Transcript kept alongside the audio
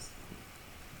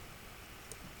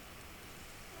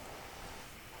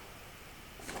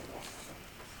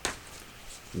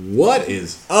What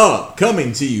is up?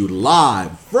 Coming to you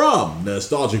live from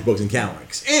Nostalgic Books and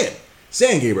Comics in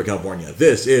San Gabriel, California.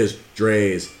 This is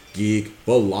Dre's Geek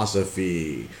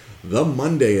Philosophy, the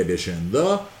Monday edition,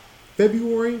 the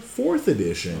February 4th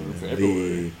edition.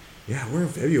 We're in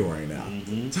February now.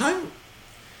 Mm-hmm.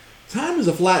 Time is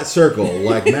a flat circle,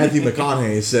 like Matthew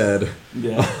McConaughey said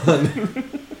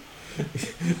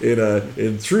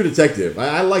in True Detective.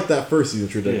 I like that first season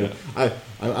of True Detective. Yeah.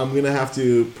 I'm gonna have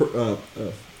to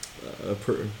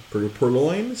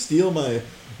steal my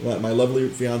lovely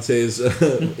fiance's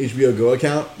HBO Go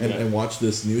account and watch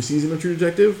this new season of True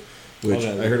Detective, which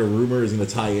I heard a rumor is going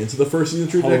to tie into the first season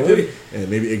of True Detective, really?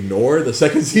 And maybe ignore the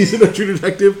second season of True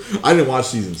Detective. I didn't watch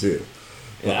season 2.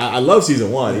 Yeah. I love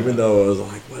season 1, even though it was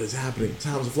like, what is happening?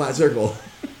 Time's a flat circle.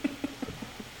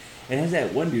 It has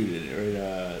that one dude in it, right?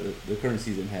 The current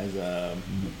season has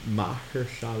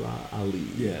Mahershala Ali.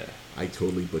 Yeah. I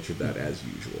totally butchered that as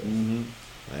usual. Mm-hmm.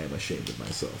 I am ashamed of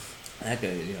myself. That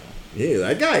guy, Yeah,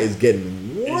 that guy is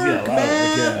getting work,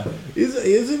 man.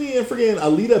 Isn't he a freaking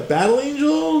Alita Battle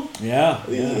Angel? Yeah.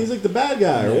 He's like the bad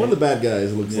guy, or one of the bad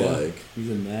guys, it looks like.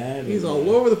 He's all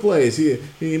over the place.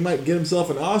 He might get himself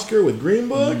an Oscar with Green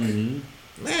Book.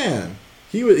 Mm-hmm. Man,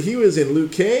 he was in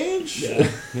Luke Cage. Yeah.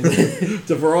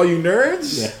 For all you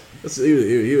nerds. Yeah.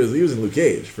 He was in Luke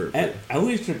Cage I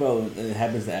always trip out when it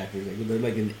happens to actors. Like they're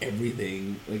like in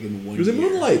everything, like in 1 year. He was in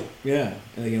Moonlight. Yeah,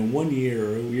 and like in 1 year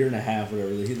or a year and a half,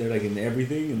 whatever. They're like in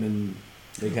everything, and then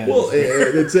they kind of. Well,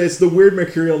 it's the weird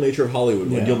mercurial nature of Hollywood.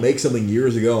 When you'll make something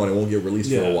years ago and it won't get released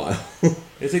for a while.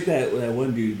 It's like that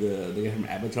one dude, the guy from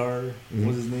Avatar. Mm-hmm.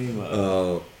 What's his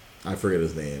name? I forget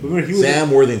his name.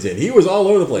 Sam Worthington. He was all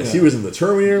over the place. Yeah. He was in the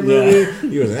Terminator movie. Yeah.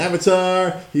 He was in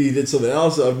Avatar. He did something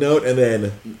else of note, and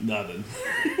then nothing.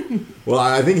 Well,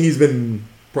 I think he's been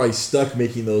probably stuck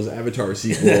making those Avatar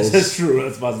sequels. That's true.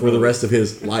 That's possible for the rest of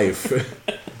his life.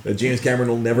 That James Cameron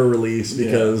will never release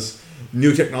because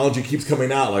new technology keeps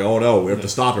coming out. Like, oh no, we have to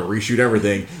stop it, reshoot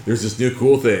everything. There's this new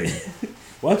cool thing.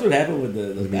 Well, that's what happened with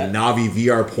the Navi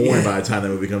VR porn by the time that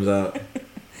movie comes out.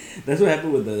 That's what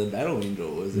happened with the Battle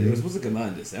Angel. It was supposed to come out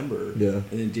in December. Yeah.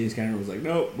 And then James Cameron was like,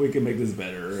 nope, we can make this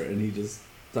better. And he just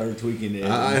started tweaking it.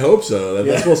 I hope so.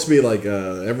 That's supposed to be like,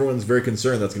 everyone's very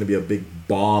concerned that's going to be a big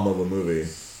bomb of a movie.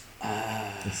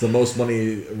 It's the most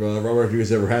money Robert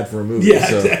Rodriguez ever had for a movie.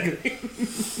 Yeah, exactly.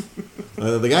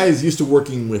 The guy is used to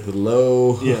working with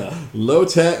low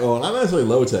tech. Well, not necessarily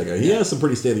low tech. He has some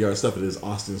pretty state of the art stuff at his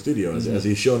Austin studio, as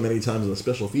he's shown many times in the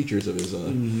special features of his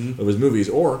movies,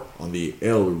 or on the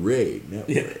El Rey network.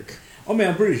 Yeah. Oh man,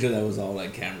 I'm pretty sure that was all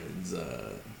like Cameron's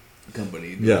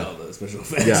company doing all the special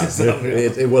effects. Yeah, and stuff,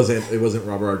 it wasn't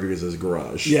Robert Rodriguez's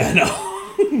garage. Yeah, no.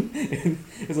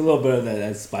 It's a little bit of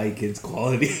that Spy Kids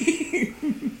quality.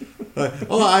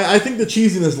 I think the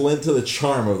cheesiness lent to the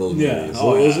charm of those movies. Yeah.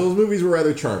 Those movies were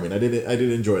rather charming. I did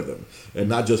enjoy them, and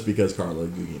not just because Carla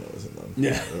Gugino was in them.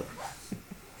 Yeah.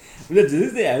 But to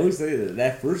this day, I always say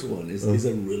that first one is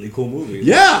a really cool movie.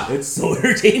 Yeah, it's so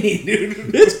entertaining,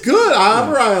 dude. It's good. I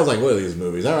remember I was like, "What are these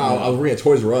movies?" I was reading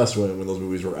Toys R Us when those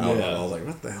movies were out, and I was like,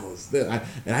 "What the hell is this?"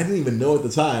 And I didn't even know at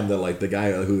the time that like the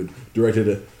guy who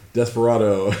directed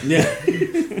Desperado. Yeah.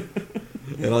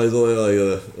 And all these other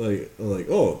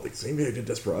the same guy who did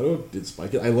Desperado did Spy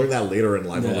Kids. I learned that later in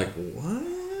life. I was like, what?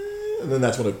 And then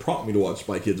that's when it prompted me to watch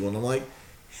Spy Kids when I'm like,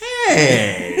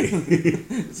 hey,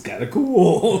 it's kind of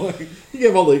cool.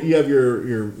 You have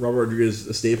your Robert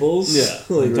Rodriguez staples. Yeah,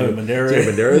 like Antonio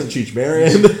Banderas, Cheech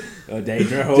Marin, Danny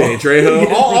Trejo.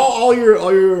 Yeah. all your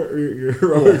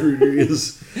Robert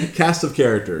Rodriguez cast of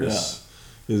characters.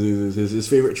 Yeah. His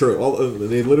favorite trope.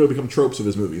 They literally become tropes of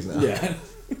his movies now. Yeah.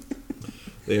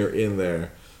 They are in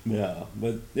there. Yeah,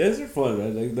 but these are fun,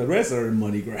 right? Like, the rest are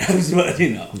money grabs, but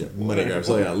money grabs.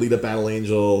 So Alita Battle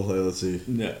Angel. Let's see.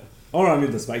 Yeah. Oh, no, I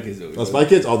mean the Spy Kids. Spy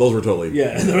Kids. Oh, those were totally.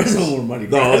 Yeah, the rest of them were money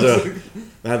grabs.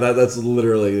 That's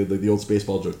literally the old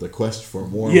Spaceball joke. The quest for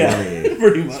more money.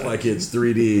 Pretty much. Spy Kids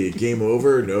 3D. Game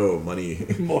over. No money.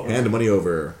 More. Hand money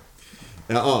over.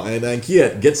 And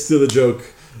Kiet gets to the joke.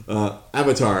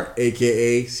 Avatar,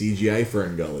 aka CGI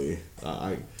Fern Gully.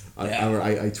 I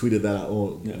tweeted that out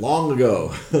long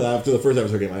ago. After the first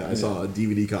Avatar game, I saw a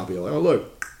DVD copy. I'm like, oh,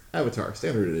 look, Avatar,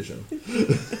 standard edition.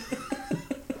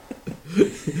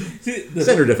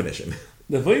 Standard definition.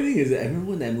 The funny thing is, I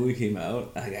remember when that movie came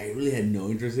out, like, I really had no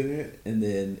interest in it, and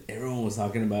then everyone was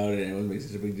talking about it, and everyone made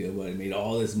such a big deal about it. It made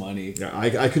all this money. Yeah,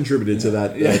 I contributed to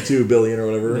that $2 billion or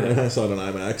whatever. Yeah. I saw it on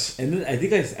IMAX. And then I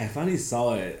think I finally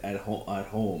saw it at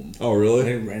home. Oh, really?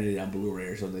 I rented it on Blu-ray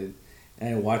or something.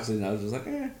 And I watched it, and I was just like,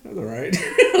 that's all right.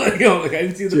 I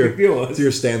didn't see what the big deal was. It's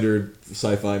your standard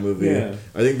sci-fi movie. Yeah.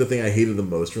 I think the thing I hated the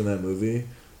most from that movie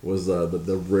was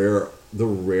the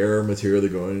rare material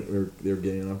they're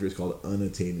getting after is called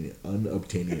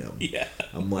unobtainium. Yeah.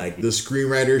 I'm like, the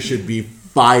screenwriter should be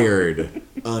fired.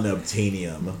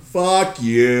 Unobtainium. Fuck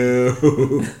you.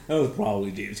 That was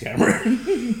probably James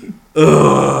Cameron.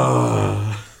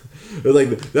 Ugh.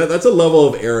 Like that's a level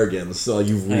of arrogance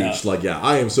you've reached. Yeah. Like, yeah,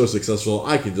 I am so successful.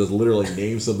 I can just literally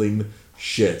name something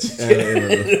shit. And,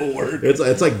 It'll work.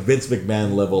 It's like Vince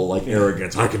McMahon level like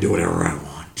arrogance. I can do whatever I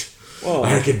want. Well,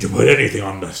 I can put anything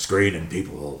on the screen and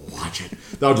people will watch it.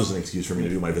 That was just an excuse for me to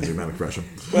do my Vince McMahon impression.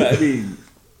 But I mean,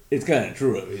 it's kind of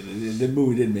true. I mean, the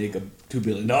movie did make $2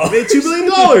 billion. It made $2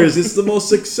 billion. It's the most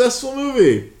successful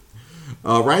movie.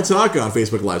 Ryan Tanaka on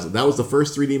Facebook Live. That was the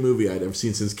first 3D movie I'd ever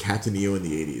seen since Captain EO in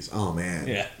the 80s. Oh, man.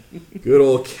 Yeah. Good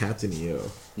old Captain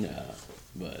EO. Yeah,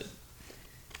 but...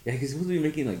 Yeah, because he's supposed to be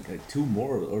making like 2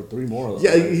 more or 3 more.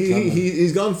 Yeah,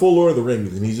 he's gone full Lord of the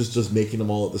Rings, and he's just making them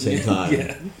all at the same time.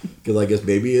 Yeah. Because I guess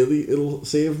maybe it'll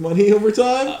save money over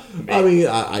time. I mean,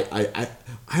 I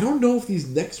don't know if these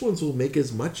next ones will make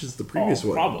as much as the previous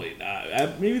one. Probably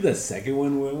not. Maybe the second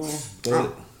one will.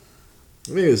 But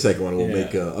maybe the second one will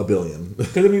make $1 billion.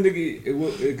 Because I mean,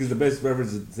 because the best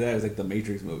reference to that is like the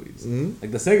Matrix movies. Mm-hmm.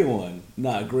 Like the second one,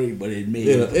 not great, but it made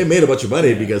it made a bunch of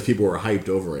money because people were hyped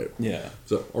over it. Yeah.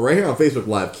 So right here on Facebook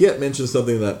Live, Kiet mentioned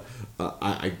something that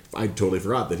I totally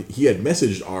forgot, that he had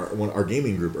messaged our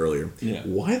gaming group earlier. Yeah.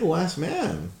 Why The Last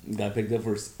Man? Got picked up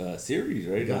for series,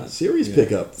 right? Got series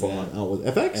pickup with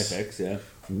FX. FX, yeah.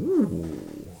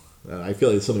 Ooh. I feel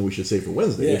like it's something we should say for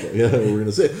Wednesday. Yeah. But we're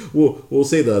gonna say we'll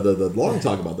say the long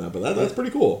talk about that, but that's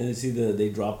pretty cool. And you see they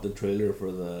dropped the trailer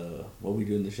for the What We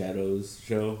Do in the Shadows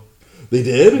show. They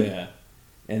did? Yeah,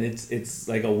 and it's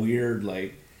like a weird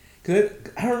like. Cause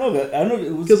I don't know if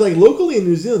it was because like locally in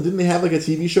New Zealand, didn't they have like a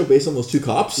TV show based on those 2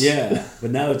 cops? Yeah,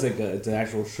 but now it's like it's an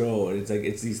actual show, and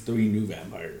it's these 3 new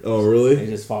vampires. Oh, really? And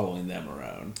just following them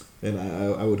around. And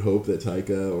I would hope that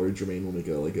Taika or Jermaine will make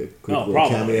a quick little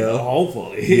probably, cameo.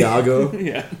 Hopefully, Iago,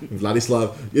 yeah,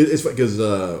 Vladislav. It's because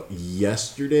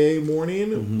yesterday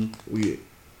morning we.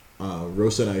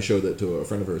 Rosa and I showed that to a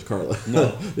friend of hers, Carla.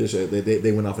 No.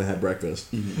 they went off and had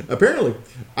breakfast. Mm-hmm. Apparently,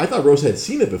 I thought Rosa had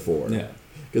seen it before. Yeah.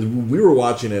 Because we were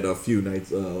watching it a few nights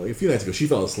ago. She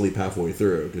fell asleep halfway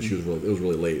through because it was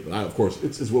really late. And of course,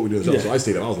 it's what we do in the show. So I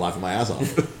stayed up. I was laughing my ass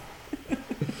off.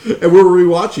 And we were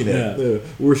rewatching it. Yeah.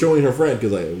 We were showing her friend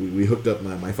because we hooked up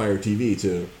my Fire TV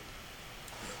to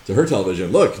her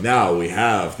television. Look, now we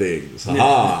have things.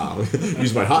 Ha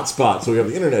Use my hotspot so we have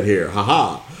the internet here.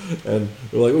 Ha And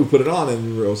we're like, we put it on,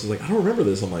 and Rose was like, I don't remember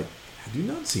this. I'm like, have you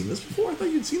not seen this before? I thought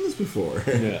you'd seen this before.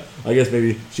 Yeah. I guess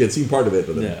maybe she had seen part of it,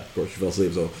 but then of course she fell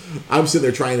asleep. So I'm sitting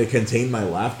there trying to contain my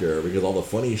laughter because all the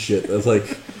funny shit that's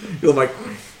like, I'm like,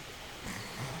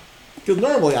 because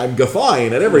normally I'm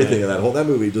guffawing at everything in that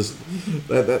movie. Just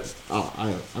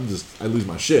I lose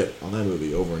my shit on that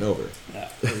movie over and over. Yeah,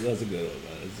 that's a good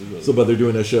one. So, but they're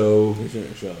doing a show. They're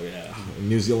doing a show, yeah.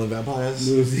 New Zealand vampires.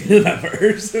 New Zealand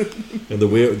vampires. And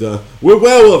we're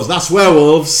werewolves, not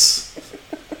swearwolves.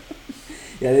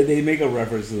 Yeah, they make a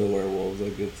reference to the werewolves.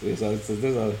 Like it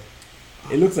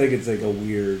looks like it's like a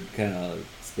weird kind of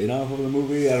spin-off of the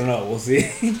movie. I don't know. We'll see.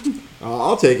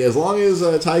 I'll take it as long as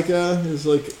Taika is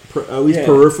like at least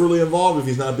peripherally involved. If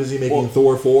he's not busy making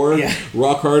Thor 4,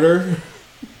 Rock Harder.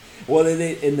 Well,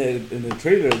 they in the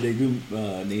trailer they do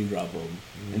name drop him,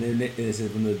 and then it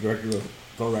says from the director of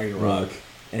Thor Ragnarok,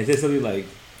 and it says something like,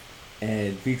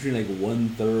 and featuring like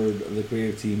 1/3 of the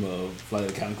creative team of Flight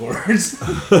of the Conchords.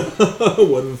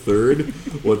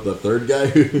 1/3? What, the third guy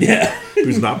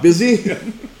who's not busy?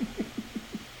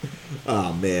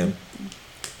 Oh man.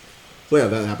 So yeah,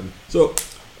 that happened. So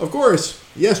of course,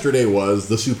 yesterday was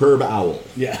the Superb Owl.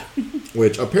 Yeah.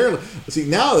 Which apparently, see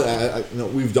now that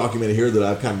we've documented here that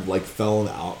I've kind of like fallen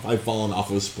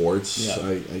off of sports.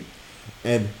 Yeah.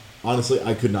 And honestly,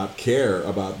 I could not care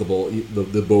about the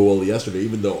bowl yesterday,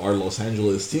 even though our Los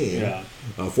Angeles team,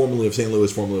 formerly of St.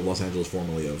 Louis, formerly of Los Angeles,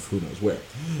 formerly of who knows where,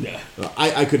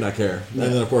 I could not care. Yeah.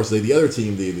 And then of course the other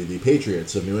team, the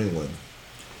Patriots of New England.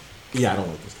 Yeah, I don't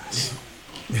like those guys.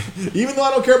 Even though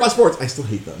I don't care about sports, I still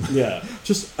hate them. Yeah.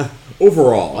 Just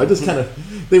overall, I just kind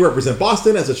of... They represent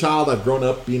Boston. As a child, I've grown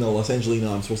up being a Los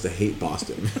Angelino. I'm supposed to hate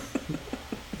Boston.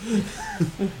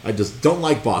 I just don't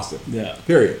like Boston. Yeah.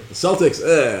 Period. The Celtics,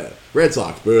 Red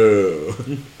Sox, boo.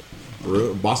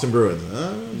 Boston Bruins,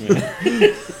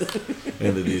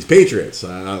 and these Patriots.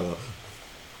 The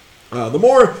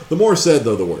more said,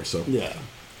 though, the worse. So yeah.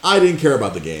 I didn't care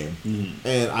about the game,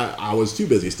 and I was too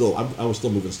busy. I was still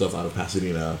moving stuff out of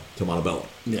Pasadena to Montebello.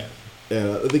 Yeah,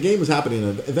 the game was happening,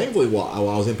 and thankfully, while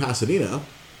I was in Pasadena,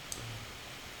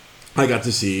 I got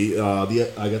to see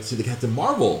the Captain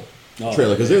Marvel Oh,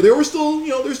 trailer because yeah. they were still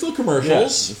they're still commercials. Yeah,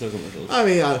 it's still commercials. I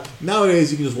mean,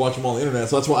 nowadays you can just watch them on the internet,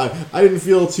 so that's why I didn't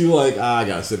feel too like I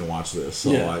gotta sit and watch this.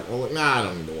 So Yeah. I'm like, nah, I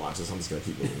don't need to watch this. I'm just gonna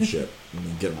keep moving shit and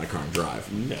then get in my car and drive.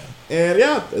 Yeah. And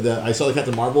yeah, I saw the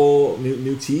Captain Marvel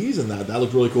new tease, and that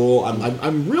looked really cool.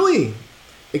 I'm really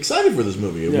excited for this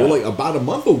movie. Yeah. We're like about a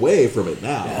month away from it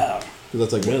now. Yeah.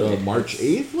 Because that's like Really? March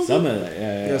 8th, was Some it? of that,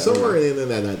 yeah. Yeah, somewhere in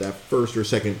that first or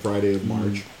second Friday of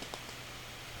March.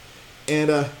 And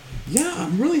yeah,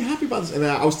 I'm really happy about this. And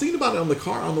I was thinking about it on the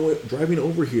car on the way driving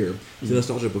over here to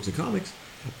Nostalgia Books and Comics.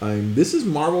 This is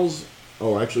Marvel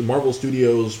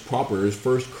Studios proper's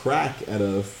first crack at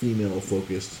a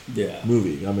female-focused Yeah.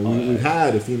 movie. I mean, we've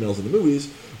had females in the movies.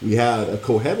 We had a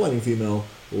co-headlining female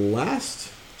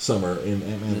last summer in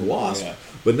Ant-Man and the Wasp. Yeah.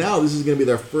 But now this is going to be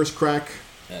their first crack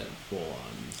And full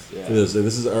on. Yeah. for this.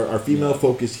 This is our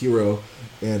female-focused hero.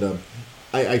 And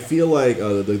I feel like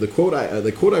the quote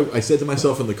I said to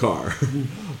myself in the car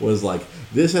was like,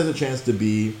 this has a chance to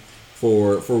be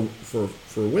for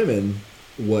women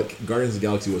what Guardians of the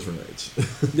Galaxy was for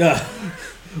nerds. Yeah.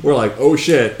 We're like, oh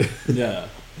shit, Yeah.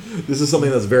 this is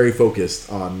something that's very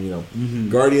focused on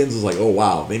Guardians is like, oh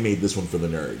wow, they made this one for the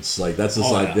nerds. Like that's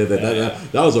just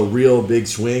that was a real big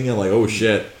swing, and like, oh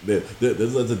shit, that's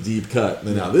a deep cut.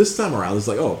 And now this time around, it's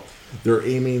like, oh, they're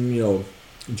aiming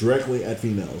directly at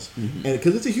females, and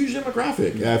because it's a huge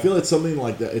demographic. I feel it's something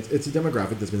like that. It's a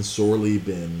demographic that's been sorely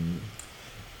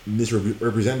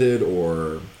misrepresented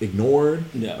or ignored.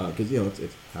 Yeah. Because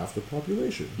it's half the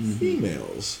population,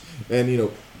 females, and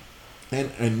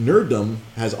and nerddom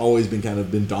has always been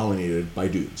dominated by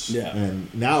dudes. Yeah.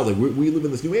 And now like we live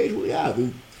in this new age. Well, yeah.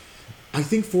 I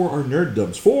think for our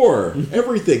nerddoms, for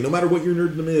everything, no matter what your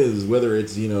nerddom is, whether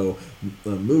it's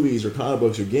movies or comic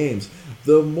books or games,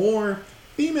 the more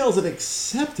females that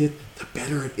accept it, the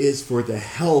better it is for the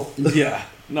health Yeah.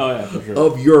 No, yeah, for sure.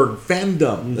 of your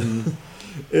fandom.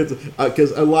 It's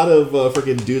because a lot of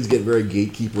freaking dudes get very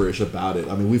gatekeeperish about it.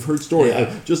 I mean, we've heard stories.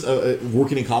 Yeah.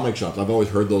 Working in comic shops, I've always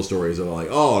heard those stories of like,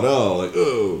 oh no, like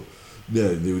yeah,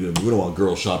 dude, we don't want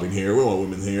girls shopping here. We don't want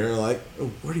women here. Like, oh,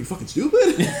 what are you fucking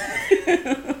stupid?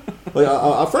 Like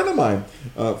a friend of mine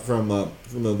from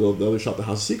the other shop, the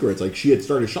House of Secrets, like she had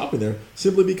started shopping there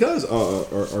simply because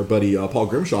our buddy Paul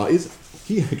Grimshaw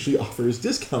he actually offers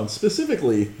discounts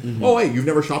specifically. Oh, hey, you've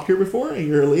never shopped here before and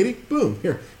you're a lady? Boom,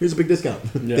 here's a big discount.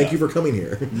 Yeah. Thank you for coming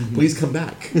here. Please come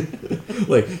back.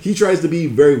 Like he tries to be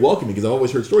very welcoming because I've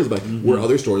always heard stories about where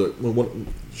other stores,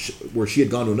 where she had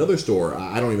gone to another store.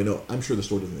 I don't even know. I'm sure the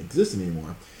store doesn't exist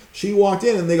anymore. She walked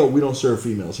in and they go, "We don't serve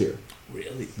females here."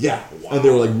 Really? Yeah, Wow. and they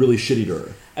were like really shitty to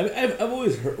her. I mean, I've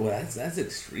always heard. Well, that's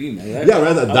extreme. Man.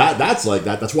 That's like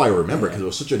that. That's why I remember because it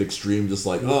was such an extreme. Just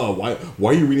like, oh, why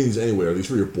are you reading these anyway? Are these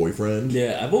for your boyfriend?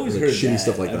 Yeah, I've always Like heard shitty that.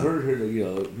 stuff like I've that. heard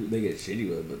they get shitty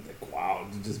with it, but like, wow,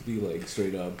 to just be like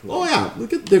straight up. Like, Oh yeah,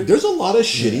 look at there's a lot of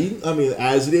shitty. I mean,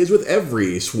 as it is with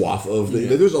every swath of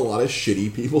there's a lot of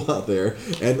shitty people out there,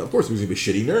 and of course there's gonna be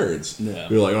shitty nerds. Yeah.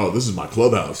 They're like, oh, this is my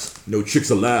clubhouse. No chicks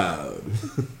allowed.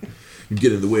 You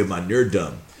get in the way of my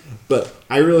nerddom. But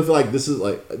I really feel like this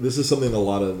is something a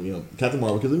lot of Captain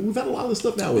Marvel, because we've had a lot of this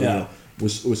stuff now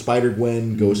with Spider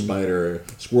Gwen, Ghost Spider,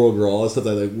 Squirrel Girl, all that stuff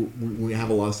that we have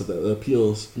a lot of stuff that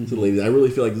appeals to the ladies. I really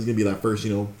feel like this is gonna be that first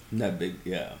that big,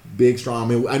 big strong.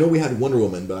 I mean, I know we had Wonder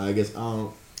Woman, but I guess I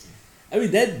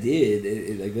mean, that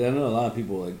did like I know a lot of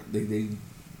people like they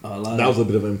a lot. That was a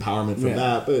bit of empowerment from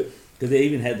that, but because they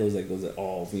even had those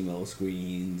all female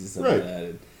screens and stuff like that.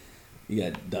 And you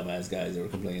got dumbass guys that were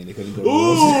complaining they couldn't go to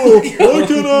oh,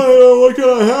 why can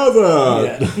I have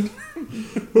that? Yeah.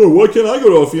 Oh, why can't I go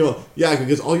to a female? Yeah,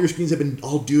 because all your screens have been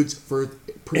all dudes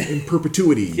in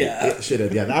perpetuity. Yeah. Shit.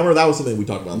 Yeah, I remember that was something we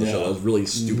talked about on the show. That was really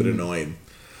stupid and annoying.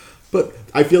 But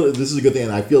I feel that this is a good thing,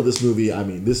 and I feel this movie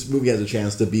has a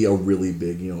chance to be a really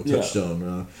big,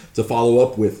 touchstone to follow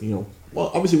up with,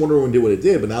 well, obviously Wonder Woman did what it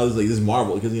did, but now this is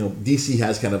Marvel, because, DC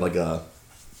has kind of like a,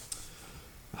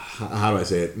 how do I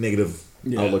say it, negative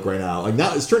outlook right now. Like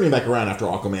now it's turning back around after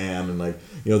Aquaman, and like,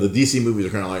 the DC movies are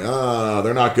kind of like,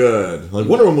 they're not good. Like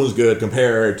Wonder Woman was good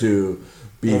compared to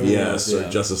BVS or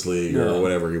Justice League or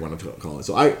whatever you want to call it.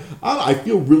 So I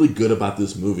feel really good about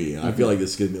this movie, and I feel like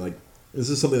this could be like, this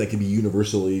is something that can be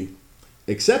universally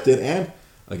accepted, and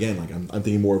again, like I'm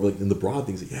thinking more of like in the broad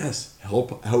things. Like, yes,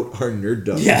 help out our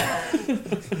nerddom. Yeah.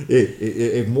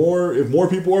 if more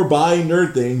people are buying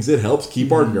nerd things, it helps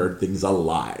keep our nerd things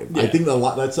alive. Yeah. I think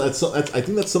that's I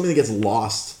think that's something that gets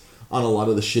lost on a lot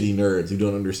of the shitty nerds who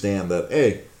don't understand that.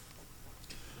 Hey,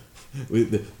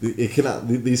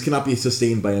 these cannot be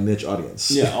sustained by a niche audience.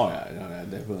 Yeah. Oh yeah.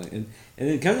 No, definitely. And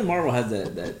then Captain Marvel has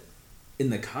that. in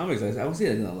the comics, I would say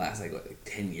like in the last like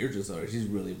 10 years or so, she's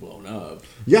really blown up.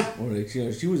 Yeah. Or like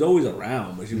she was always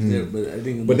around, but she was there. But I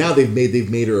think. But now they've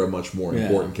made her a much more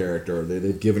important character.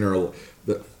 They've given her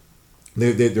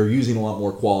they're using a lot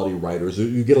more quality writers.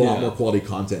 You get a lot more quality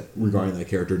content regarding that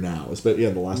character now, especially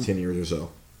in the last 10 years or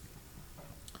so.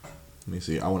 Let me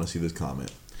see. I want to see this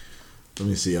comment. Let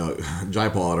me see. Jai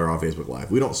Paul on Facebook Live.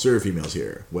 We don't serve females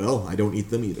here. Well, I don't eat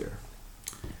them either.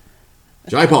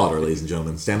 Jai Pollard, ladies and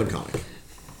gentlemen, stand-up comic.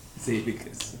 See,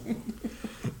 because...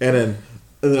 And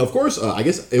then, of course, I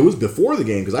guess it was before the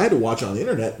game, because I had to watch it on the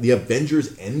internet, the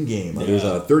Avengers Endgame. Yeah. There's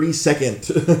a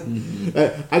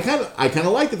 30-second... I kind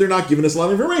of like that they're not giving us a lot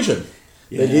of information.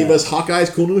 Yeah. They gave us Hawkeye's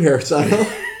cool new hairstyle.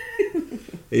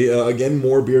 Again,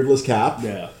 more beardless Cap.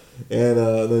 Yeah. And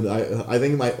then I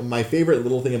think my favorite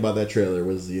little thing about that trailer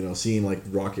was, seeing like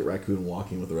Rocket Raccoon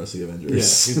walking with the rest of the Avengers.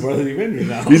 Yeah, he's part of the Avengers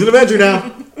now. He's an Avenger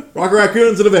now. Rocket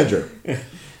Raccoon's an Avenger.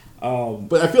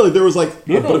 But I feel like there was like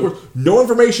no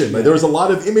information. Like there was a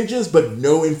lot of images, but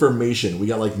no information. We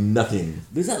got like nothing.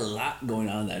 There's a lot going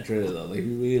on in that trailer though. Like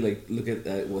you really like look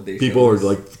at what they. People are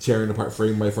like tearing apart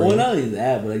frame by frame. Well, not only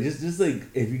that, but like just like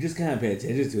if you just kind of pay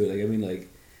attention to it, like I mean, like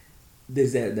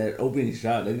there's that opening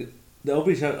shot, like the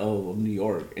opening shot of New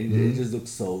York, and it just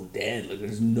looks so dead. Like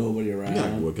there's nobody around.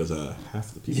 Yeah, because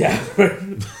half the people. Yeah.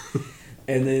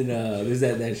 And then there's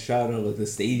that shot of like the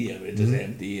stadium, it's just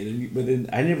empty. And then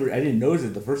I didn't notice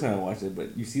it the first time I watched it,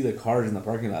 but you see the cars in the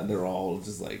parking lot, they're all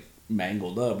just like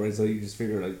mangled up, right? So you just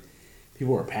figure like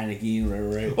people are panicking,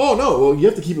 right? Oh no! Well, you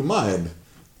have to keep in mind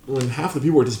when half the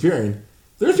people are disappearing,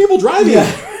 there's people driving.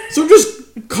 Yeah. So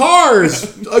just cars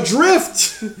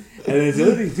adrift. And then the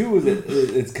other thing too is that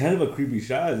it's kind of a creepy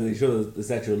shot, and they show the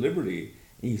Statue of Liberty,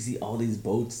 and you see all these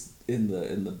boats in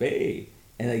the bay.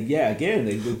 And like again,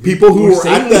 like people who were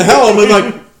at the helm and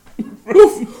like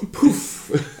poof,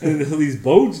 poof, and these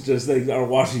boats just like are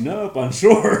washing up on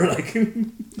shore. Like,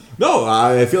 no,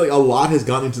 I feel like a lot has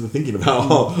gone into the thinking of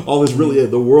how all this really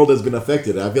the world has been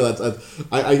affected. I feel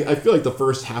I feel like the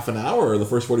first half an hour or the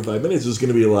first 45 minutes is going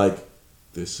to be like,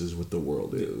 this is what the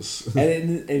world is,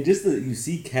 and just you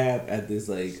see Cap at this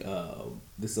like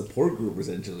the support group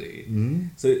essentially.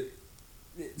 So.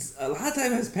 A lot of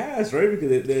time has passed, right?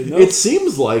 Because it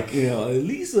seems like at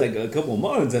least like a couple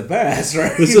months have passed,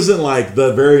 right? This isn't like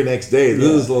the very next day.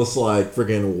 This is just like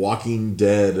freaking Walking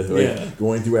Dead,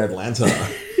 going through Atlanta,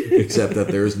 except that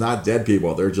there's not dead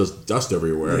people; there's just dust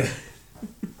everywhere.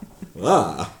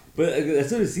 But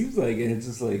that's what it seems like, and it's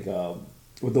just like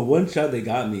with the one shot they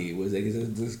got me was like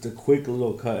it's just a quick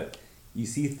little cut. You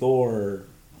see Thor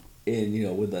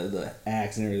in with the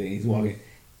axe and everything. He's walking.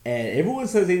 And everyone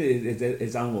says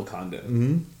it's on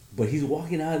Wakanda, but he's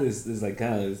walking out of this like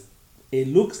kind of. It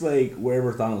looks like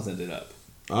wherever Thanos ended up.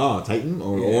 Oh, Titan,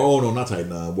 or no, not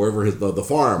Titan. Wherever the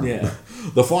farm. Yeah,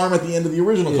 the farm at the end of the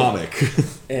original comic.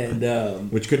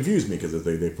 And which confused me because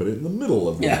they put it in the middle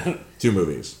of the two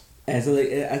movies. And so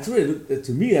like that's what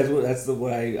to me that's what I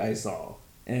saw.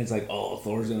 And it's like, oh,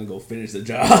 Thor's gonna go finish the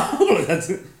job.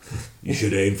 That's it. You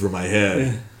should aim for my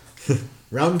head.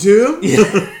 Round 2.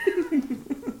 Yeah.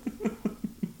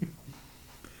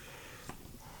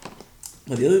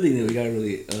 But the other thing that we gotta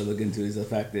really look into is the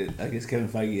fact that I guess Kevin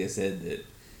Feige has said that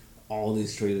all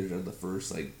these trailers are the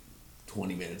first like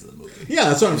 20 minutes of the movie. Yeah,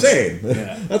 that's what I'm saying.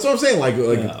 Yeah. That's what I'm saying. Like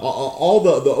all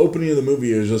the opening of the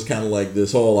movie is just kind of like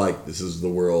this whole like this is the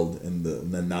world, and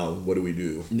then now what do we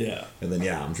do? Yeah. And then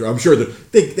I'm sure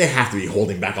that they have to be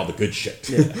holding back all the good shit.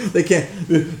 Yeah. They can't.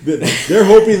 They're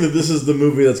hoping that this is the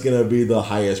movie that's going to be the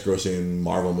highest grossing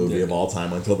Marvel movie of all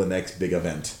time until the next big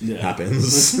event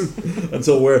happens.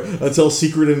 until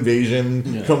Secret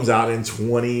Invasion comes out in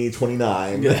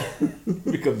 2029. Yeah.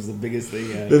 Becomes the biggest thing.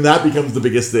 Yeah. Then that becomes the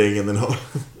biggest thing, and then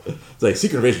it's like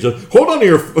Secret Invasion. Just hold on to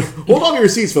your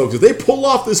seats, folks. If they pull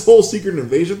off this whole Secret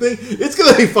Invasion thing, it's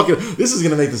gonna be fucking. This is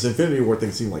gonna make this Infinity War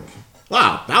thing seem like,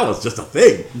 wow, that was just a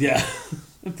thing. Yeah,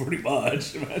 pretty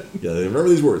much. Man. Yeah, remember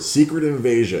these words: Secret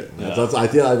Invasion.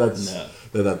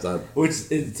 Which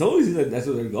it totally seems like that's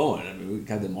where they're going. I mean, we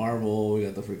got the Marvel, we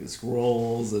got the freaking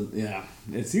Skrulls, and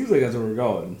it seems like that's where we're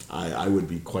going. I would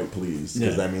be quite pleased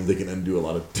because that means they can undo a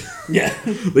lot of.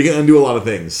 They can undo a lot of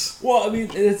things. Well, I mean,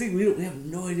 and I think we have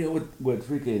no idea what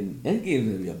freaking Endgame is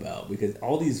gonna be about because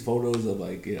all these photos of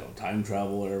like time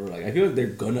travel or whatever. Like I feel like they're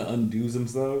gonna undo some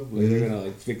stuff. Like they're gonna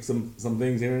like fix some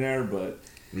things here and there, but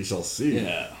we shall see.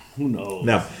 Yeah, who knows?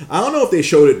 Now I don't know if they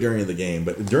showed it during the game,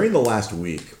 but during the last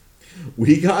week.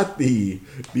 We got the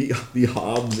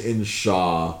Hobbs and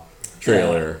Shaw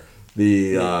trailer.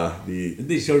 They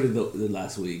showed it the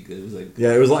last week. It was like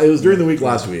it was during the week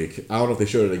last week. I don't know if they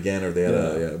showed it again or they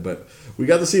had but we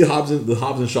got to see the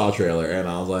Hobbs and Shaw trailer, and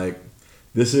I was like,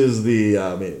 This is the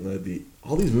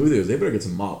all these movie theaters. They better get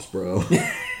some mops, bro.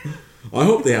 I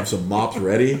hope they have some mops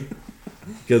ready,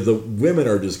 because the women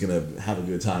are just gonna have a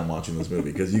good time watching this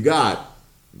movie. Because you got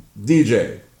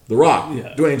DJ, The Rock,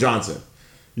 Dwayne Johnson,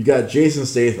 you got Jason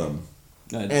Statham,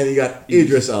 and you got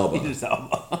Idris Elba.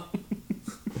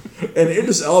 And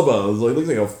Idris Elba looks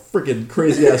like a freaking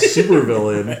crazy ass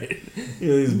supervillain. Right.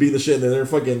 He's beating the shit, and they're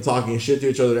fucking talking shit to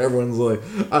each other. And everyone's like,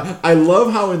 I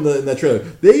love how in that trailer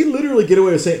they literally get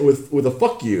away with saying with a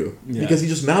 "fuck you" because he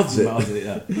just mouths it.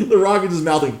 The Rock is just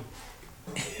mouthing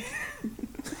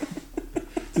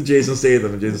to Jason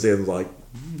Statham, and Jason Statham's like,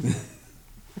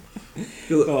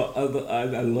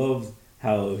 I love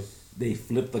how they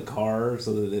flip the car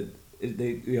so that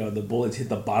the bullets hit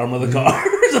the bottom of the car.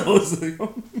 So I was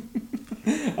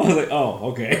like,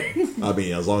 oh, okay. I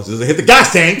mean, as long as it doesn't hit the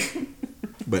gas tank.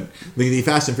 But the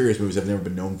Fast and Furious movies have never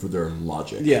been known for their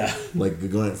logic. Yeah. Like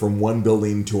going from one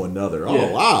building to another.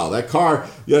 Oh, wow, that car.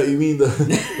 Yeah, you mean the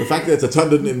fact that it's a ton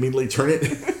didn't immediately turn it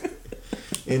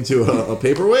into a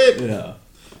paperweight? Yeah.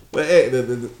 But hey,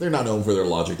 they're not known for their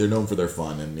logic. They're known for their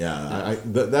fun. And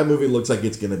that movie looks like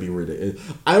it's going to be ridiculous.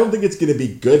 I don't think it's going to be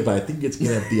good, but I think it's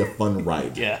going to be a fun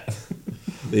ride. Yeah.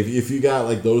 If you got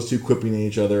like those two quipping at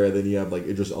each other, and then you have like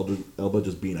Idris Elba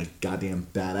just being a goddamn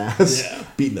badass,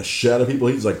 beating the shit out of people.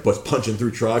 He's like punching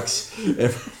through trucks.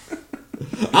 I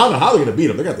don't know how they're gonna beat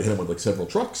him. They're gonna have to hit him with like several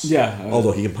trucks. Yeah.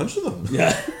 Although he can punch them.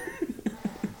 Yeah.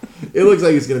 It looks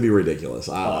like it's gonna be ridiculous.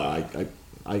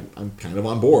 I'm kind of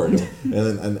on board.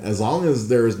 and as long as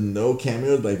there is no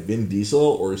cameos by Vin Diesel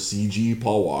or CG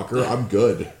Paul Walker, I'm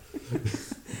good.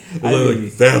 Like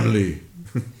family.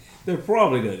 They're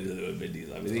probably going to do it with Vin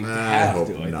Diesel. I mean, they have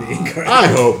to, I think. Right? I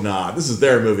hope not. This is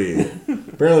their movie.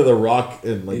 Apparently, The Rock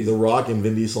and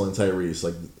Vin Diesel and Tyrese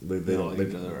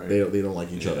they don't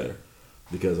like each other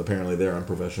because apparently they're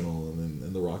unprofessional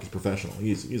and The Rock is professional.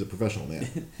 He's a professional man.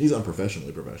 He's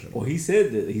unprofessionally professional. Well, he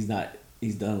said that he's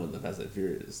done with the Fast and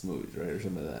Furious movies, right, or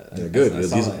something like that. Yeah, good.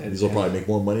 Because these will probably make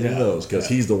more money than those because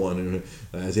he's the one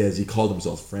who, as he called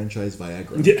himself, franchise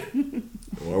Viagra. Yeah.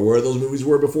 Or where those movies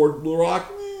were before The Rock.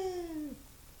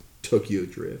 Tokyo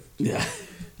Drift. Yeah.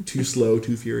 Too slow,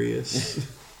 too furious.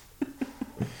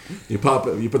 You put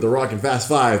The Rock in Fast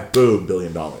 5, boom, $1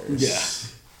 billion. Yeah.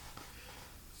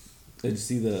 Did you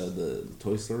see the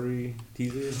Toy Story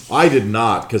teaser? I did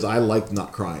not, because I like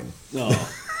not crying. No.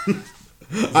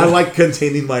 I like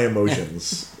containing my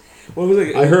emotions. What was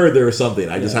it? I heard there was something.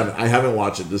 I haven't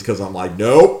watched it just because I'm like,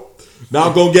 nope,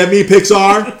 not gonna get me,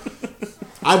 Pixar.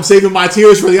 I'm saving my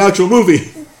tears for the actual movie.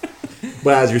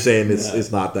 But as you're saying,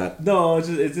 it's not that. No, it's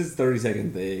just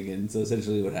 30-second thing, and so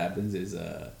essentially what happens is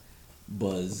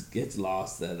Buzz gets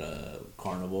lost at a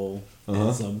carnival,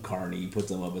 and some carny puts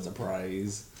him up as a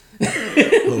prize.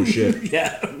 Oh shit!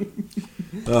 Yeah.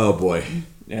 Oh boy.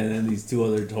 And then these two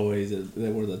other toys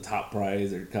that were the top prize,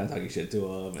 they're kind of talking shit to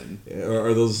him. And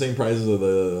are those the same prizes of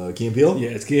the Key and Peele? Yeah,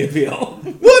 it's Key and Peele.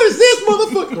 What is this,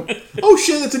 motherfucker? Oh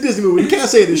shit, it's a Disney movie. You can't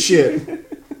say this shit.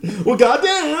 Well,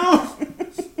 goddamn.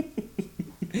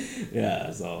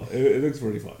 Yeah, so it looks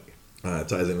pretty funny. It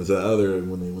ties in with the other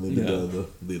when they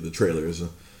did the trailers.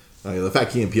 The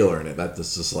fact Key and Peele are in it,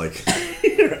 that's just like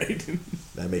right.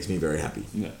 That makes me very happy.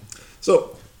 Yeah.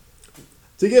 So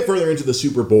to get further into the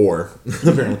super bore,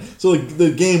 apparently, so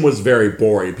the game was very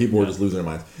boring. People were just losing their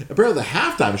minds. Apparently, the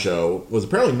halftime show was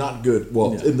apparently not good.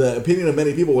 Well, in the opinion of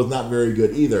many people, was not very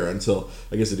good either. Until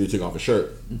I guess the dude took off his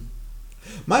shirt.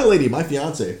 My lady, my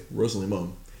fiance, Rosalie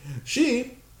Moan,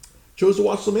 she chose to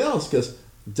watch something else because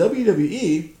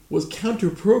WWE was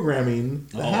counter-programming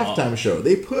the halftime show.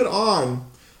 They put on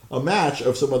a match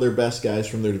of some of their best guys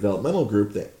from their developmental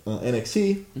group, the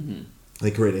NXT. Mm-hmm. They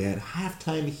created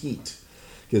halftime heat.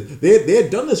 Because they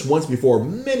had done this once before,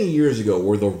 many years ago,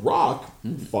 where The Rock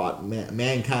fought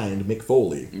Mankind, Mick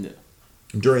Foley,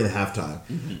 during the halftime.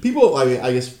 Mm-hmm. People,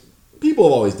 I guess, people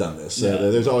have always done this.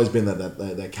 There's always been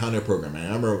that counter-programming.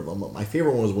 I remember my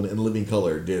favorite one was when In Living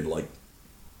Color did,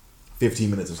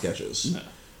 15 minutes of sketches,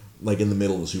 in the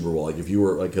middle of the Super Bowl. Like if you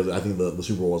were because I think the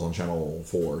Super Bowl was on Channel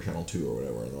 4, or Channel 2, or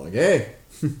whatever. And they're like, "Hey,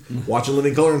 watch In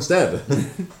Living Color instead."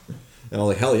 And I was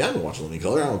like, "Hell yeah, I'm gonna watch In Living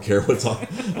Color. I don't care what's on.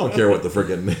 I don't care what the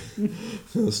freaking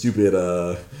stupid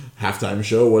halftime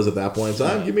show was at that point in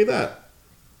time. Give me that."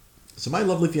 So my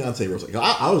lovely fiance was like,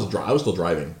 I was still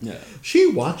driving. Yeah, she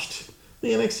watched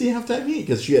the NXT halftime heat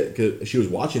because she was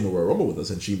watching the Royal Rumble with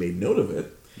us and she made note of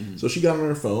it. Mm-hmm. So she got on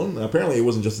her phone. Apparently, it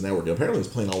wasn't just a network. Apparently, it was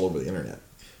playing all over the internet.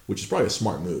 which is probably a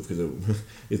smart move because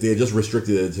if they had just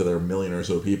restricted it to their million or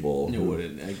so people, It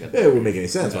wouldn't. It wouldn't make any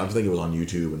sense. I'm thinking it was on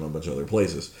YouTube and a bunch of other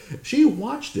places. She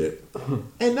watched it,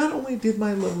 and not only did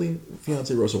my lovely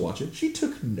fiance Rosa watch it, she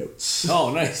took notes.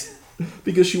 Oh, nice.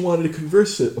 Because she wanted to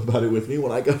converse about it with me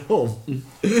when I got home. And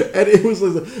it was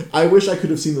like, I wish I could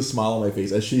have seen the smile on my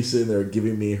face as she's sitting there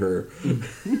giving me her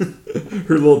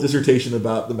her little dissertation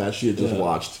about the match she had just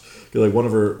watched. Like one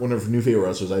of her new favorite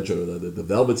wrestlers I showed her, the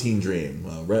Velveteen Dream,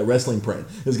 Wrestling Prince.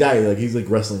 This guy, like, he's like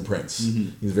Wrestling Prince.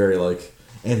 He's very like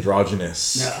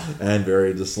androgynous and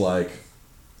very just like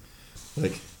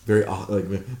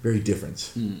very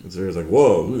different. It's very like,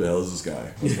 whoa, who the hell is this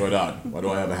guy? What's going on? Why do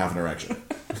I have a half an erection?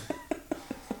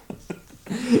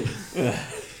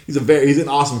 He's an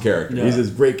awesome character. Yeah. He's this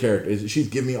great character. She's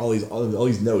giving me all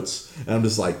these notes, and I'm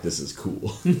just like, this is cool.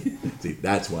 See,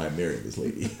 that's why I'm marrying this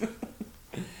lady.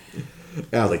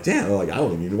 And I was like, damn, I don't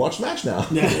even need to watch the match now.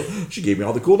 Yeah. She gave me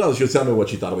all the cool notes. She was telling me what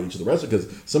she thought about each of the wrestlers,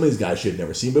 because some of these guys she had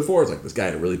never seen before. It's like, this guy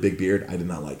had a really big beard. I did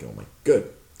not like him. I'm like,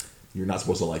 good. You're not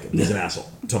supposed to like him. He's an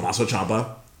asshole. Tommaso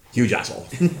Ciampa, huge asshole.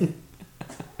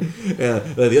 And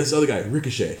this other guy,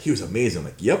 Ricochet, he was amazing. I'm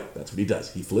like, yep, that's what he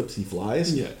does. He flips, he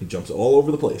flies, he jumps all over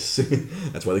the place.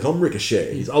 That's why they call him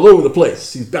Ricochet. He's all over the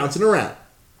place. He's bouncing around.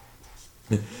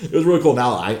 It was really cool.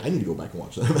 Now I need to go back and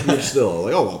watch that match still.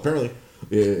 Like, oh, well, apparently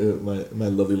my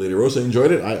lovely lady Rosa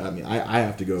enjoyed it. I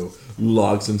have to go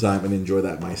log some time and enjoy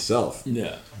that myself.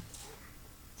 Yeah.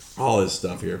 All this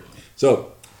stuff here.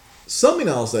 So, something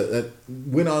else that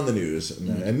went on the news,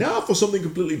 and now for something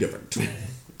completely different.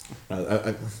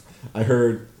 I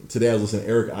heard today I was listening to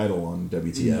Eric Idle on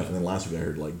WTF, and then last week I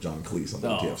heard like John Cleese on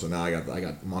WTF. So now I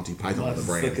got Monty Python on the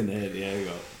brain. Stuck in the head. Yeah, you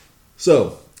go.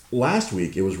 So last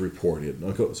week it was reported.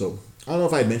 So I don't know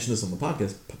if I had mentioned this on the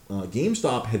podcast.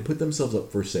 GameStop had put themselves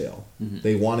up for sale.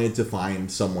 They wanted to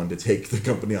find someone to take the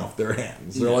company off their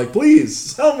hands. They're like, please,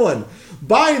 someone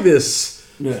buy this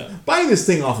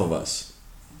thing off of us.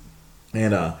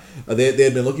 And they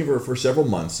had been looking for several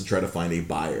months to try to find a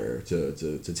buyer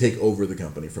to take over the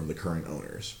company from the current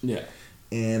owners. Yeah.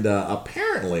 And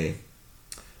apparently,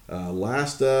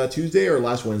 last Tuesday or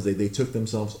last Wednesday, they took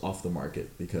themselves off the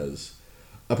market because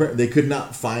apparently they could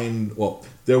not find. Well,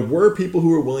 there were people who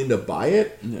were willing to buy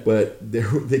it, but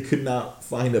they could not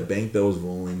find a bank that was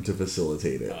willing to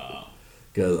facilitate it.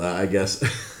 Because I guess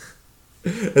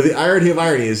the irony of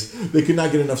irony is they could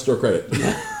not get enough store credit.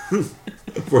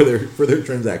 for their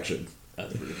transaction.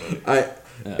 That's pretty funny.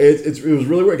 It was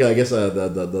really weird. I guess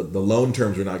the loan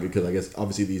terms were not good because I guess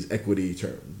obviously these equity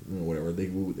terms, whatever,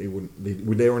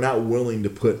 they were not willing to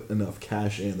put enough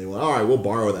cash in. They went, all right, we'll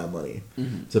borrow that money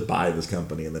to buy this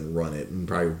company and then run it and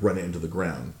probably run it into the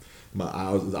ground.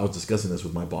 I was discussing this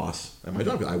with my boss at my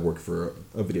job. I work for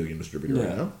a video game distributor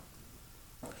right now.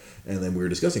 And then we were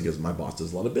discussing because my boss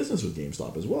does a lot of business with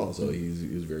GameStop as well, so he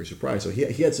was very surprised. So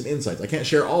he had some insights. I can't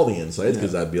share all the insights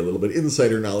because that'd be a little bit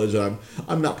insider knowledge that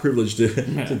I'm not privileged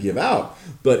to give out.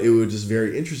 But it was just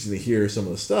very interesting to hear some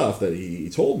of the stuff that he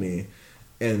told me,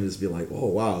 and just be like, oh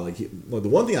wow! Like the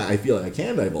one thing I feel like I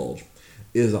can divulge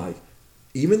is like,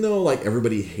 even though like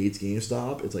everybody hates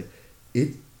GameStop, it's like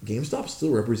GameStop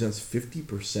still represents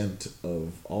 50%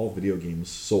 of all video games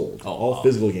sold, all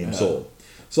physical games sold.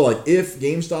 So, like, if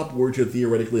GameStop were to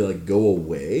theoretically, like, go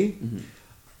away,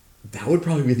 that would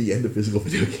probably be the end of physical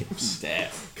video games.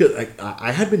 Damn. Because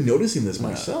I had been noticing this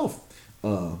myself.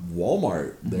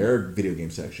 Walmart, their video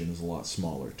game section is a lot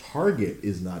smaller. Target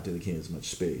is not dedicating as much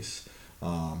space.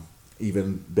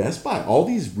 Even Best Buy, all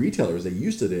these retailers, they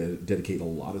used to dedicate a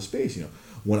lot of space.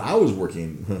 When I was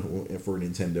working for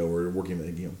Nintendo or working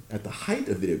at the height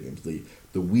of video games, the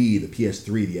Wii, the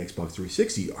PS3, the Xbox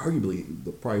 360, arguably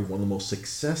probably one of the most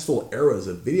successful eras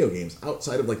of video games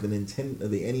outside of like the Nintendo,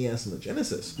 the NES, and the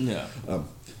Genesis. Yeah.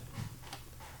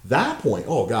 That point,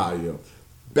 oh god,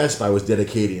 Best Buy was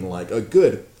dedicating like a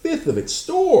good fifth of its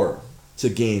store to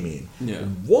gaming. Yeah.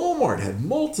 Walmart had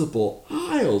multiple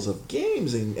aisles of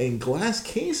games and glass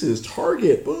cases.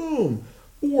 Target, boom,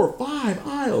 4 or 5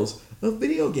 aisles of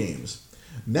video games.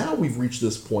 Now we've reached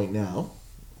this point now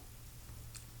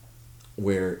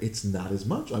where it's not as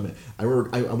much. I mean, I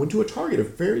went to a Target, a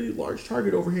fairly large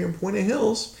Target over here in Point of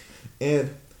Hills,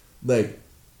 and like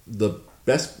the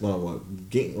best Microsoft,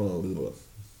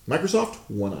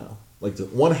 1 aisle, like the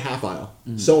 1/2 aisle.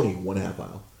 Sony, 1/2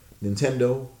 aisle.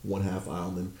 Nintendo, 1/2 aisle,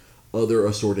 and then other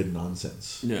assorted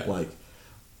nonsense. Yeah. Like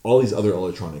all these other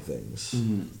electronic things.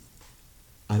 An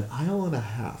aisle and a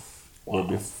half. Wow.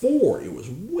 Where before it was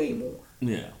way more.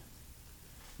 Yeah.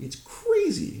 It's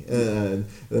crazy. And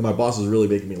then my boss was really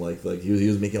making me like he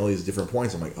was making all these different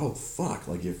points. I'm like, oh fuck,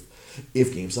 like if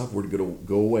GameStop were to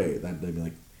go away, that'd be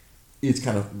like it's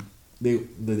kind of the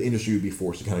industry would be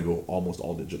forced to kind of go almost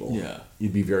all digital. Yeah.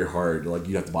 It'd be very hard. Like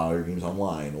you'd have to buy all your games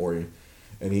online,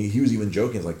 and he was even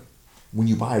joking. It's like when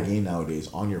you buy a game nowadays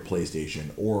on your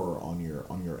PlayStation or on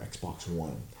your Xbox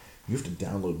One, you have to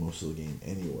download most of the game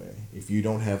anyway. If you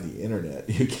don't have the internet,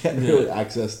 you can't really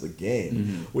access the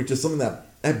game, which is something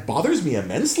that bothers me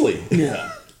immensely.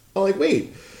 Yeah. I'm like,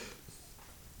 wait,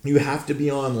 you have to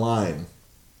be online,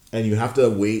 and you have to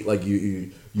wait. Like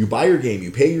you buy your game,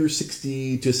 you pay your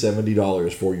 $60 to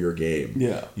 $70 for your game.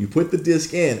 Yeah. You put the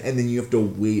disc in, and then you have to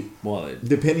wait.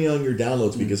 Depending on your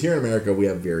download speed, because here in America we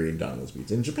have varying download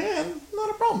speeds. In Japan,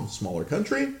 not a problem. Smaller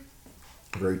country,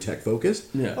 very tech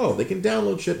focused. Yeah. Oh, they can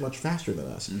download shit much faster than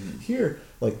us. Here,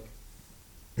 like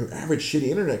your average shitty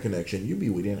internet connection, you'd be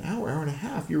waiting an hour and a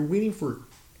half. You're waiting for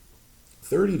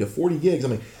 30 to 40 gigs. I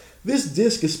mean, this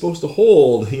disc is supposed to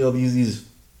hold, these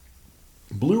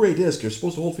Blu-ray discs are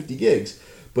supposed to hold 50 gigs,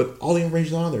 but all the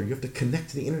information on there, you have to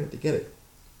connect to the internet to get it.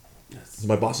 Yes. So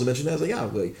my boss had mentioned that. I was like, yeah,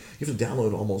 like, you have to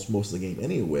download almost most of the game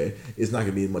anyway. It's not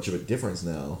going to be much of a difference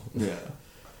now. Yeah.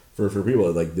 For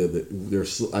people, like,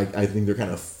 I think they're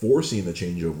kind of forcing the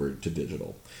change over to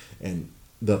digital. And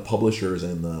the publishers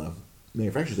and the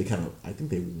manufacturers, I think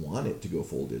they want it to go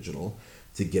full digital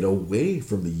to get away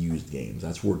from the used games.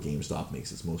 That's where GameStop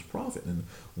makes its most profit. And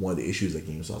one of the issues that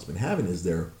GameStop's been having is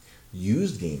their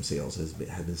used game sales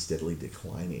have been steadily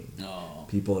declining. Oh.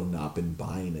 People have not been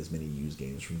buying as many used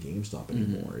games from GameStop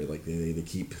anymore. Like they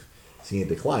keep seeing a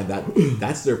decline.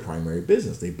 That's their primary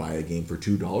business. They buy a game for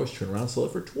 $2, turn around, sell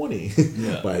it for $20.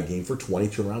 Yeah. Buy a game for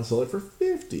 $20, turn around, sell it for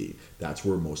 $50. That's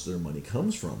where most of their money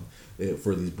comes from.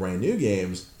 For these brand new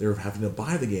games, they're having to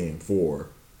buy the game for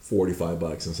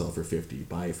 $45 and sell it for $50.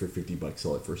 Buy it for $50,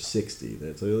 sell it for $60.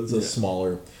 It's a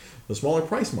smaller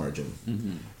price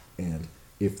margin. And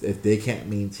if they can't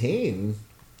maintain,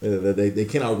 they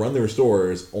cannot run their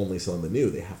stores only selling the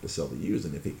new. They have to sell the used,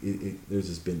 and if there's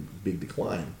this big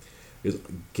decline, because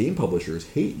game publishers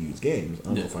hate used games. I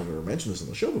don't know if I've ever mentioned this on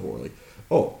the show before. Like,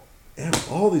 all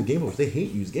these game publishers, they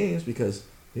hate used games because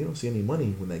they don't see any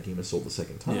money when that game is sold the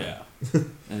second time. Yeah.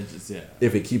 And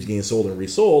If it keeps getting sold and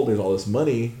resold, there's all this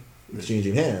money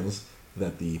exchanging hands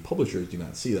that the publishers do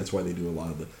not see. That's why they do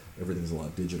everything's a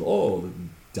lot digital.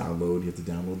 You have to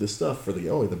download this stuff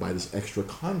you have to buy this extra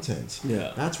content.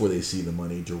 Yeah. That's where they see the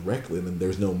money directly, and then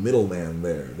there's no middleman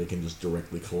there. They can just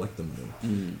directly collect the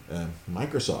money.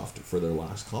 Microsoft, for their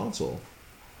last console,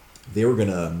 they're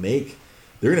gonna make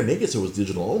it so it's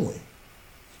digital only,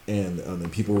 and then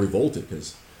people revolted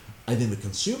because I think the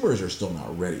consumers are still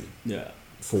not ready. Yeah.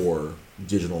 For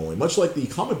digital only, much like the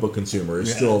comic book consumer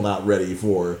is still not ready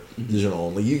for digital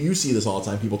only. You see this all the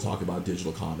time. People talk about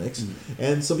digital comics,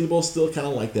 and some people still kind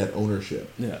of like that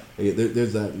ownership. Yeah,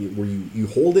 there's that where you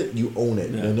hold it, you own it,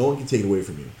 and no one can take it away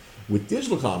from you. With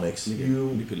digital comics,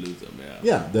 you could lose them.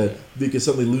 They could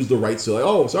suddenly lose the rights to, like,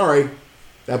 oh, sorry,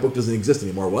 that book doesn't exist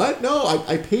anymore. What? No,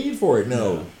 I paid for it.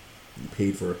 No. Yeah. You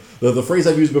paid for the phrase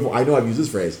I've used before. I know I've used this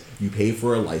phrase. You pay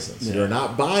for a license. Yeah. You're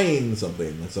not buying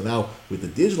something. So now with the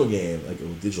digital game, like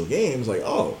with digital games, like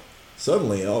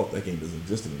suddenly that game doesn't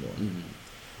exist anymore.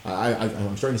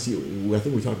 I'm starting to see. I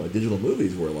think we talked about digital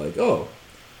movies where like you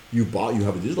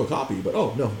have a digital copy, but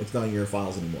no, it's not in your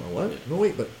files anymore. What? Yeah. No,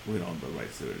 wait, but we don't have the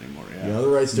rights to it anymore. Yeah, you don't have the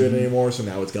rights to it anymore. So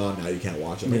now it's gone. Now you can't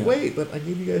watch it. I'm like, wait, but I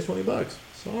gave you guys $20.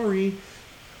 Sorry.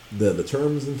 The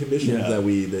terms and conditions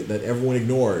that everyone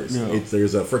ignores. No.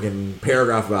 There's a freaking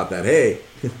paragraph about that. Hey,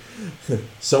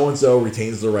 so and so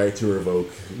retains the right to revoke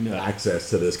access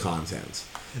to this content,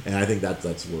 and I think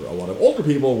that's where a lot of older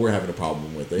people were having a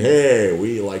problem with it. Hey,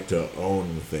 we like to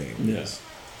own things. Yes.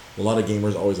 A lot of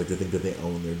gamers always like to think that they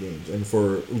own their games, and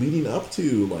for leading up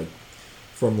to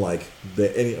from Atari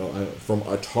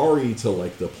to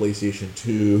like the PlayStation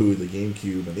 2, the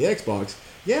GameCube, and the Xbox,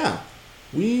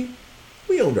 we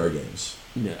owned our games.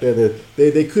 Yeah.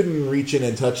 They couldn't reach in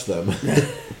and touch them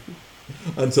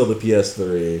until the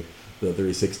PS3, the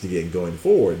 360, and going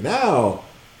forward. Now,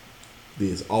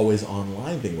 this always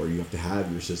online thing where you have to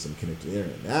have your system connected to the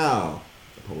internet. Now,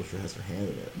 the publisher has their hand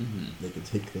in it. They can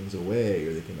take things away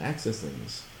or they can access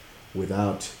things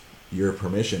without your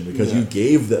permission because you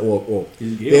gave that.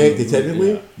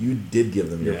 You did give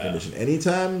them your permission.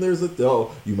 Anytime there's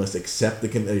you must accept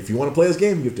if you want to play this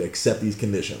game, you have to accept these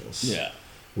conditions. Yeah.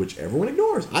 Which everyone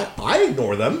ignores. I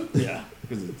ignore them. Yeah,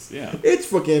 because it's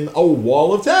freaking a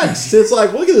wall of text. It's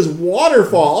like, look at this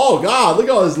waterfall. Oh God, look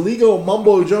at all this legal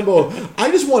mumbo jumbo. I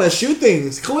just want to shoot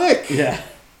things. Click. Yeah.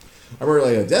 I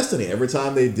remember Destiny. Every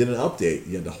time they did an update,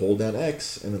 you had to hold down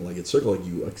X and then it circled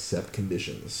you accept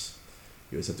conditions.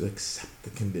 You just have to accept the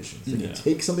conditions. They Yeah. can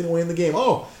take something away in the game.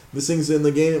 Oh, this thing's in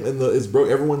the game and it's broke.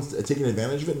 Everyone's taking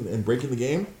advantage of it and breaking the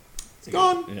game. It's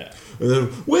gone. Yeah. And then,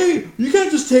 wait, you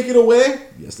can't just take it away.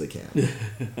 Yes, they can.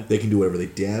 They can do whatever they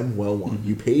damn well want.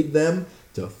 You paid them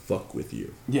to fuck with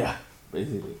you. Yeah.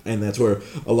 Basically. And that's where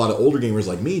a lot of older gamers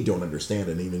like me don't understand,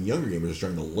 and even younger gamers are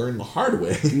starting to learn the hard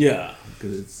way. Yeah,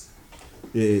 because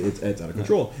it's out of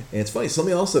control. And it's funny.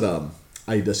 Something else that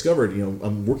I discovered,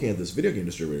 I'm working at this video game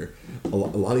distributor. A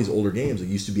lot of these older games, I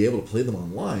used to be able to play them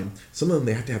online. Some of them,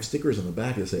 they have to have stickers on the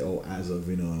back that say, oh, as of,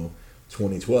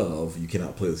 2012, you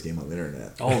cannot play this game on the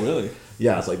internet. Oh, really?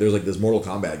 Yeah, it's like there's like this Mortal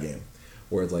Kombat game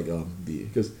where it's like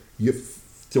because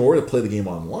in order to play the game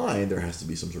online, there has to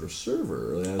be some sort of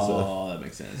server. That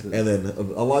makes sense. And then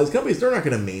a lot of these companies, they're not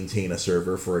going to maintain a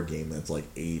server for a game that's like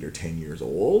 8 or 10 years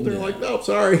old. They're like, nope,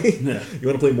 sorry. Yeah. You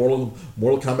want to play Mortal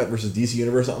Kombat versus DC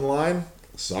Universe online?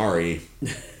 Sorry,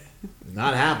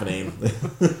 not happening.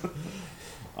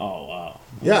 Oh wow.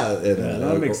 Yeah, and,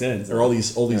 that makes sense. Or all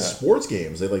these sports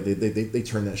games, they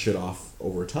turn that shit off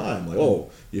over time. Like,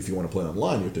 if you want to play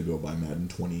online, you have to go buy Madden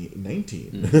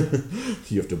 2019.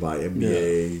 You have to buy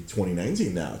NBA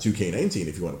 2019 now, 2K19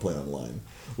 if you want to play online.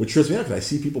 Which trips me out because I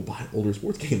see people buy older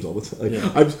sports games all the time.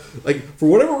 I'm like, for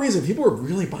whatever reason, people are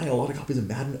really buying a lot of copies of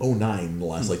Madden 09 in the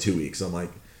last 2 weeks. I'm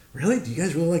like, really? Do you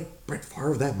guys really like Brett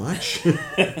Favre that much? You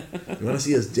want to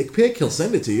see his dick pic? He'll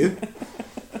send it to you.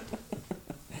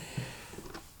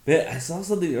 Yeah, I saw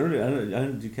something earlier. I don't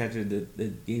know, did you catch it?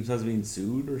 That GameStop's being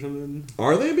sued or something?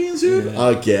 Are they being sued?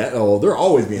 Yeah. They're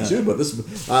always being sued. But this,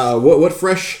 what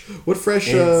fresh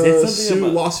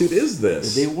lawsuit is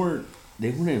this? They weren't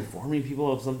informing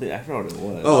people of something. I forgot what it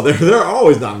was. Oh, they're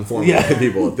always not informing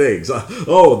people of things.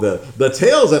 The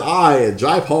tales that I and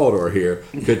Jai Polidor here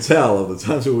could tell of the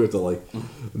times when we have to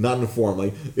not inform.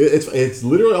 Like it's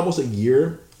literally almost a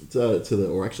year or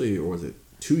was it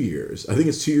 2 years? I think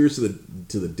it's 2 years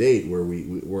to the date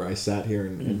where I sat here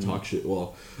and talk shit.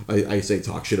 Well, I say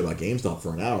talk shit about GameStop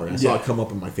for an hour. And I saw it come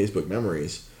up in my Facebook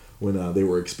memories when they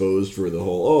were exposed for the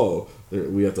whole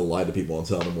we have to lie to people and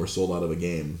tell them we're sold out of a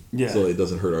game, so it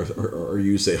doesn't hurt our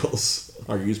used sales,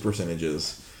 our used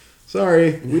percentages.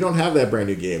 Sorry, we don't have that brand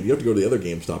new game. You have to go to the other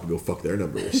GameStop and go fuck their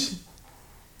numbers.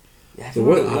 I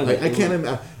can't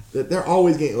imagine. They're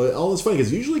always getting all this funny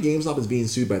because usually GameStop is being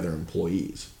sued by their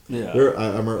employees. Yeah, I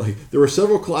remember there were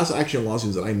several class action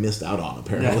lawsuits that I missed out on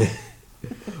apparently,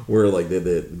 where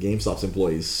the GameStop's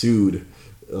employees sued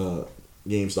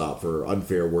GameStop for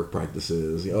unfair work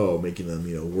practices, making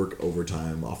them work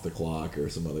overtime off the clock or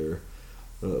some other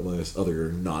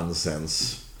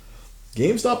nonsense.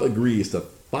 GameStop agrees to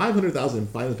 $500,000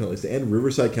 fine penalties to end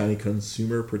Riverside County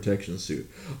consumer protection suit.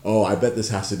 Oh, I bet this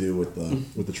has to do with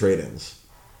the trade-ins,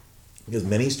 because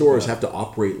many stores have to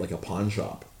operate like a pawn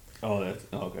shop. Oh, that's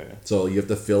okay. So you have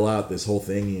to fill out this whole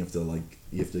thing. You have to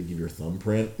give your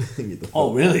thumbprint.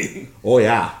 Oh, really? Oh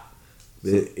yeah.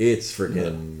 It's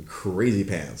freaking crazy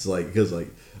pants. Because I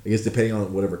guess depending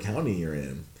on whatever county you're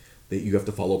in, that you have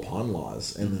to follow pawn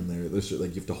laws, and then there's you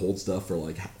have to hold stuff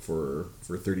for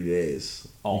 30 days.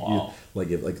 Oh, wow.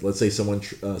 If let's say someone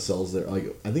sells their I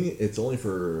think it's only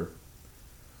for.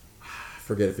 I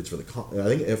forget if it's for the I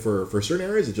think for certain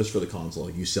areas it's just for the console.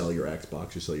 Like you sell your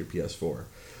Xbox, you sell your PS4.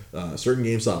 Certain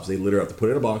GameStops, they literally have to put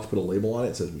it in a box, put a label on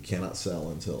it, says we cannot sell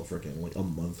until freaking a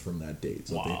month from that date.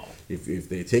 So if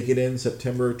they take it in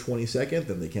September 22nd,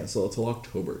 then they can't sell it till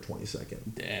October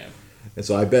 22nd. Damn. And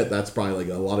so I bet that's probably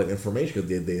a lot of information,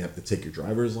 because they have to take your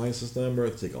driver's license number,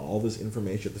 take all this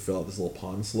information, you have to fill out this little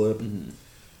pawn slip. Mm-hmm.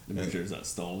 To make sure it's not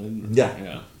stolen.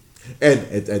 Yeah. And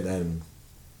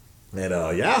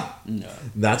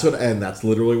that's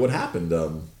literally what happened.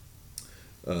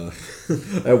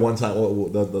 At one time,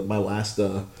 my last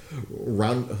roundabout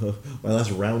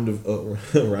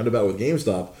with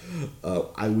GameStop,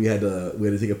 we had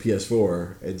to take a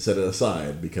PS4 and set it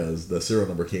aside because the serial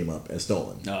number came up as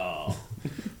stolen. Oh.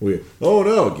 Oh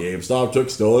no, GameStop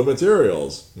took stolen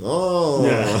materials. Oh.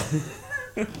 Yeah.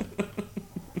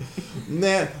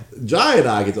 Man, Jai and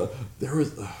I there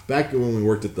was back when we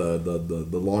worked at the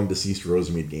long deceased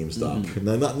Rosemead GameStop.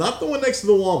 Mm-hmm. Not the one next to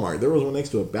the Walmart. There was one next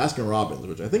to a Baskin Robbins,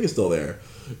 which I think is still there.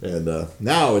 And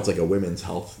now it's like a women's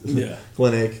health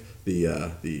clinic.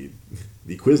 The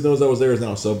Quiznos that was there is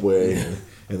now Subway,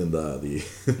 and then the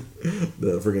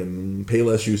friggin'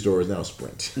 Payless shoe store is now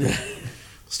Sprint.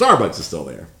 Starbucks is still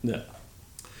there. Yeah.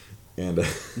 And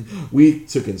we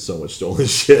took in so much stolen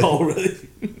shit. Oh, really?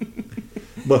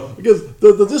 But because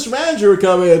the district manager would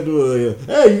come in,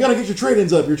 hey, you gotta get your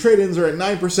trade-ins up. Your trade-ins are at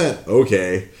 9%.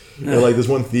 Okay. And like this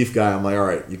one thief guy, I'm like, all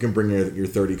right, you can bring your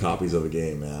 30 copies of a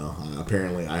game now.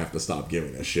 Apparently, I have to stop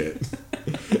giving a shit.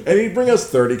 And he'd bring us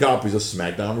 30 copies of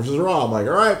SmackDown versus Raw. I'm like,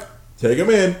 all right, take them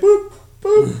in. Boop,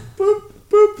 boop, boop,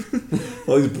 boop.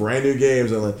 All these brand new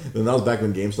games. And that was back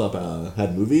when GameStop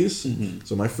had movies. Mm-hmm.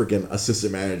 So my freaking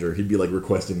assistant manager, he'd be like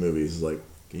requesting movies. He's like,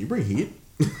 can you bring Heat?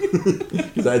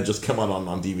 Because that had just come out on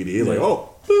DVD. He's like,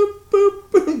 oh, boop,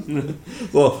 boop,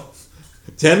 boop. Well,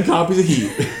 10 copies of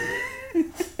Heat.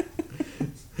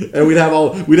 And we'd have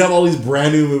all these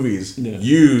brand new movies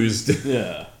used.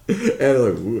 Yeah. And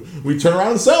like, we turn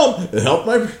around and sell them. It helped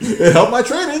my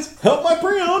trade-ins, helped my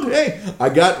pre-owned. Hey, I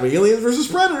got Aliens versus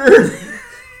Predator.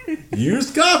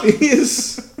 Used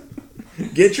copies.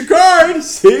 Get your card.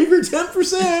 Save your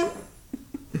 10%.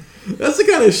 That's the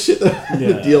kind of shit that I had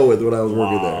to deal with when I was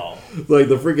working there. Like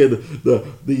the freaking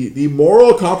the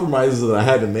moral compromises that I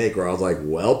had to make, where I was like,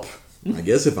 "Welp, I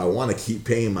guess if I want to keep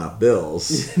paying my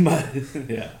bills." Yeah.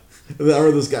 And I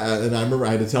remember this guy, and I remember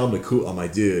I had to tell him to cool. I'm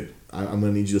like, dude, I'm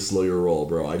gonna need you to slow your roll,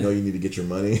 bro. I know you need to get your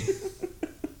money,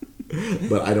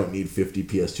 but I don't need 50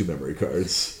 PS2 memory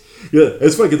cards. Yeah,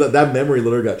 it's funny because that memory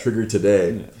literally got triggered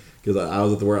today. Because I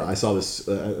was at the warehouse, I saw this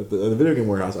at the video game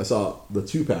warehouse. I saw the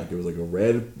 2-pack. It was like a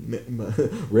red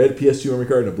PS2 memory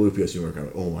card and a blue PS2 memory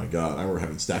card. Oh my god! I remember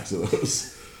having stacks of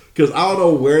those. Because I don't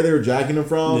know where they were jacking them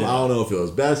from. Yeah. I don't know if it was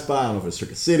Best Buy. I don't know if it was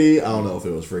Circuit City. I don't know if it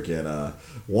was freaking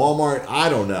Walmart. I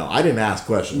don't know. I didn't ask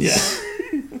questions.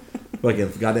 Yeah.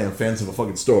 Fucking goddamn fence of a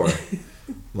fucking store.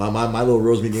 My little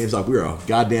Rosemead GameStop, we were a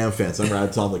goddamn fence. I remember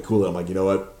I told them to cool it. I'm like, you know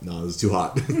what? No, this is too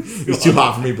hot. It's too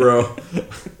hot for me, bro.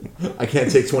 I can't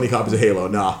take 20 copies of Halo.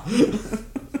 Nah.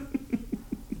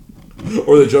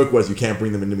 Or the joke was, you can't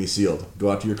bring them into me sealed. Go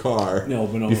out to your car. No.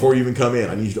 Before you even come in,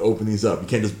 I need you to open these up. You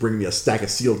can't just bring me a stack of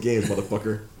sealed games,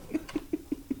 motherfucker.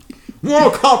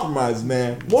 Moral compromise,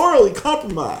 man. Morally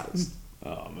compromised.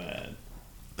 Oh, man.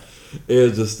 It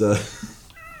was just...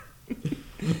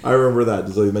 I remember that.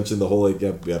 Just like you mentioned the whole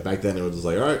back then it was just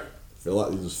like, all right, fill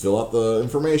out the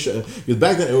information. Because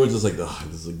back then it was just like,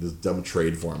 this dumb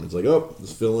trade form. It's like, oh,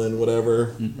 just fill in whatever.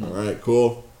 Mm-hmm. All right,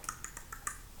 cool,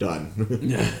 done.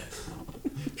 Yeah.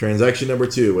 Transaction number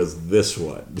 2 was this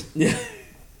one. Yeah.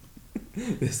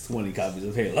 This 20 copies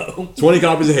of Halo. 20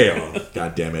 copies of Halo.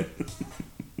 God damn it.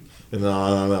 And then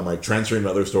I'm like transferring to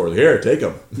other stores. Here, take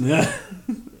them. Yeah.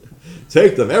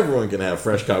 Take them. Everyone can have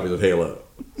fresh copies of Halo.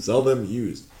 Sell them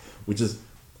used, which is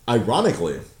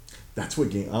ironically, that's what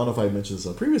I don't know if I mentioned this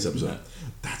on a previous episode.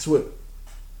 That's what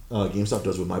GameStop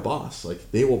does with my boss.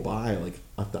 Like they will buy like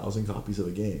 1,000 copies of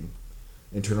a game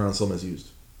and turn around and sell them as used,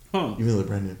 even though they're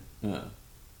brand new.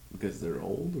 Because they're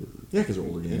old. Yeah, because they're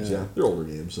older games. Yeah, they're older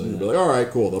games. So you'll be like, all right,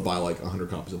 cool. They'll buy like 100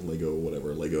 copies of Lego,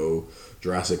 whatever, Lego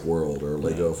Jurassic World or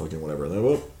Lego fucking whatever. And then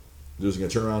they're just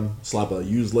gonna turn around, slap a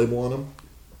used label on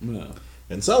them,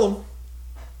 and sell them.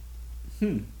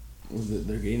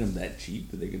 They're getting them that cheap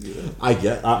that they can do that?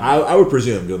 I would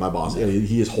presume, because my boss,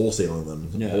 he is wholesaling them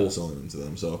to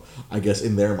them. So I guess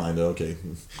in their mind, okay,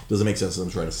 doesn't make sense for them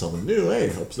to try to sell them new. Hey,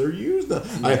 it helps they're used.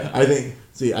 I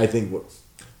think what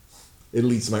it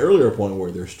leads to my earlier point where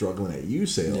they're struggling at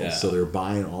used sales, so they're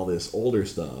buying all this older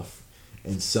stuff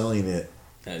and selling it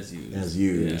as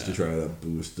used to try to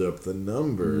boost up the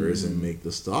numbers and make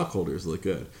the stockholders look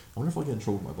good. I wonder if I'll get in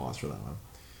trouble with my boss for that one.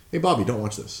 Hey, Bobby, don't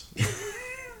watch this.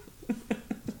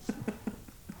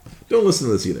 Don't listen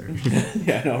to this either.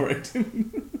 Yeah, I know, right?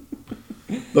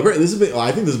 But I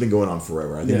think this has been going on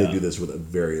forever. I think they do this with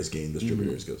various game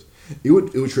distributors. Because it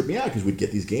would trip me out because we'd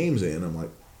get these games in. I'm like,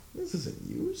 this isn't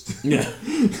used. Yeah.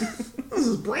 This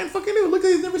is brand fucking new. Look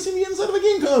like he's never seen the inside of a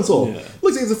game console. Yeah.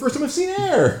 Looks like it's the first time I've seen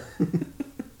air.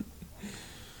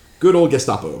 Good old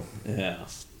Gestapo. Yeah.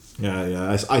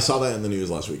 Yeah. I saw that in the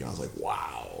news last week and I was like,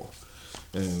 wow.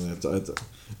 And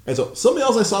so something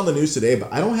else I saw in the news today,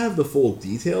 but I don't have the full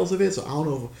details of it, so I don't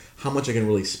know how much I can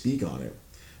really speak on it.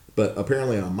 But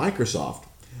apparently on Microsoft,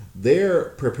 they're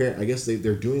preparing. I guess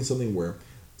they're doing something where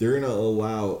they're going to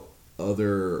allow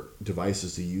other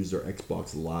devices to use their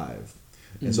Xbox Live.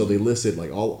 And so they listed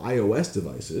like all iOS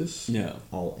devices,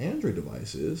 all Android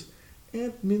devices,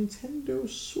 and Nintendo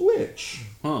Switch.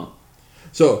 Huh.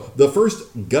 So the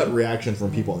first gut reaction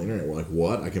from people on the internet were like,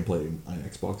 "What? I can play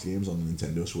Xbox games on the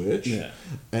Nintendo Switch?" Yeah.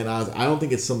 And I don't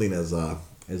think it's something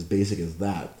as basic as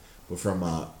that. But from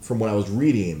what I was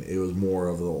reading, it was more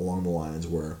of along the lines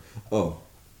where,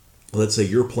 let's say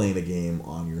you're playing a game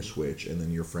on your Switch and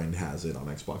then your friend has it on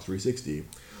Xbox 360,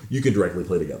 you can directly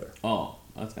play together. Oh,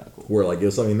 That's kind of cool. Where like it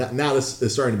was something that now this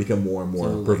is starting to become more and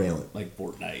more prevalent. Like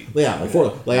Fortnite. Yeah, like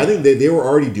Fortnite. Like I think they were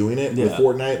already doing it with Yeah.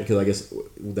 Fortnite because I guess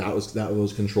that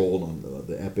was controlled on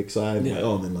the Epic side. Yeah. Like,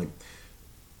 oh, and then like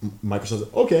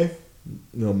Microsoft. Okay,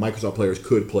 Microsoft players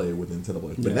could play with Nintendo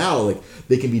players, but Yeah. now like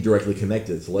they can be directly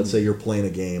connected. So let's say you're playing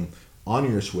a game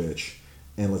on your Switch,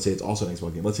 and let's say it's also an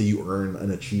Xbox game. Let's say you earn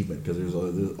an achievement because there's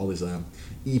all these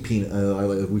we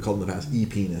call them in the past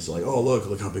e-penis. Like, oh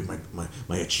look how big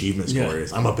my achievement score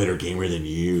is. I'm a better gamer than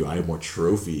you. I have more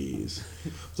trophies.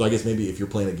 So I guess maybe if you're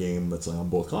playing a game that's like on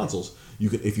both consoles, you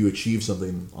could, if you achieve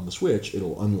something on the Switch,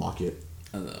 it'll unlock it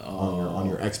on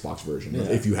your Xbox version. Yeah.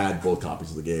 If you had both copies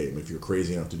of the game, if you're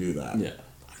crazy enough to do that. Yeah.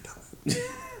 I've done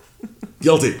it.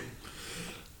 Guilty.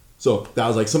 So that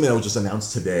was like something that was just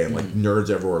announced today, and like nerds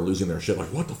everywhere are losing their shit. Like,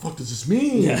 what the fuck does this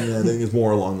mean? Yeah. And I think it's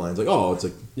more along the lines like, oh, it's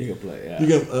like You can play, yeah. you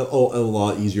get a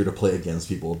lot easier to play against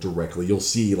people directly. You'll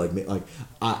see like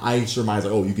I surmise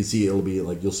like, oh, you can see it'll be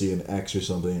like you'll see an X or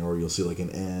something, or you'll see like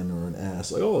an N or an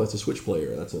S. Like, oh, that's a Switch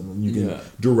player. You can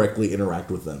directly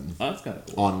interact with them. Oh, that's kind of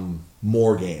cool. On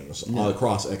more games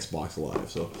across Xbox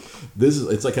Live. So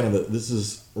it's like this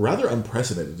is rather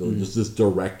unprecedented. Just this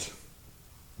direct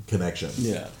connection.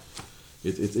 Yeah.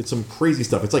 It's some crazy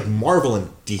stuff. It's like Marvel and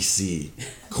DC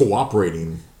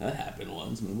cooperating. That happened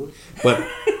once, remember? But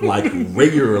like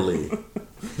regularly.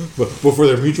 But for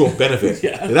their mutual benefit.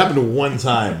 Yeah. It happened one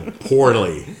time,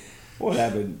 poorly. What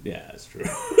happened? Yeah, that's true.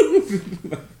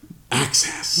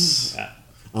 Access. Yeah.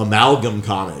 Amalgam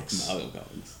Comics. Amalgam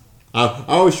Comics. I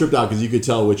always tripped out because you could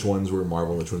tell which ones were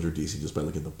Marvel and which ones were DC just by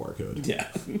looking at the barcode. Yeah.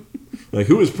 Like,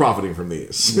 who is profiting from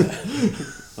these?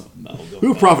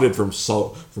 Who profited from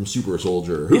Super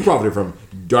Soldier? Who profited from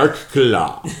Dark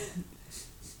Claw?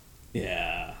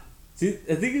 Yeah. See,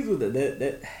 the thing is with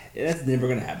that's never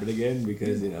gonna happen again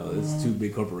because it's two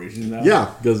big corporations now.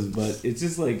 Yeah, but it's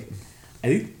just like I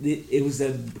think it was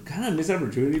a kind of missed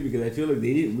opportunity because I feel like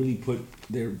they didn't really put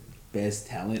their best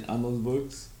talent on those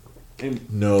books.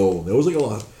 No, there was like a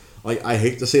lot. Like, I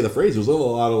hate to say the phrase, there was a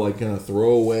lot of like kind of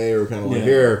throwaway or kind of like,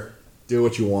 here, do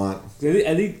what you want.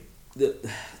 I think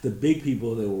the big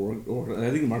people that were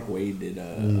I think Mark Waid did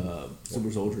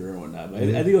Super Soldier and whatnot. But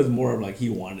I think it was more of like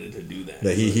he wanted to do that.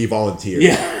 That he volunteered.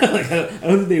 Yeah, like I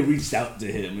don't think they reached out to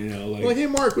him. Like, hey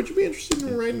Mark, would you be interested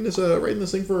in writing this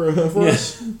thing for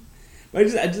us? But I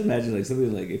just imagine like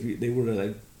something like if they were to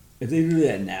like. If they do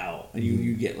that now, and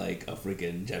you get like a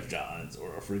freaking Jeff Johns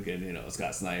or a freaking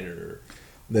Scott Snyder,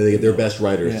 they get their best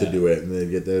writers to do it, and they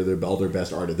get all their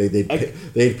best artists.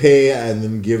 They'd pay and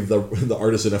then give the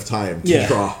artist enough time to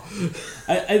draw.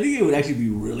 I think it would actually be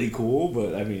really cool,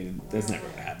 but I mean that's never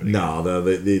gonna happen. No,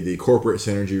 the corporate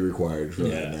synergy required for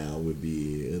that now would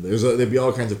be there'd be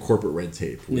all kinds of corporate red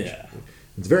tape.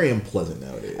 It's very unpleasant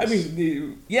nowadays. I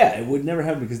mean, it would never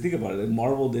happen because think about it.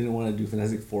 Marvel didn't want to do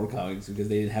Fantastic Four comics because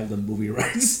they didn't have the movie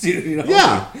rights to.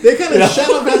 Yeah, they kind of shut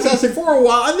on Fantastic Four a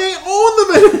while, and they owned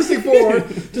the Fantastic Four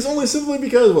just only simply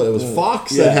because it was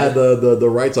Fox that had the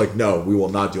rights. Like, no, we will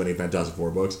not do any Fantastic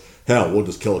Four books. Hell, we'll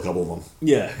just kill a couple of them.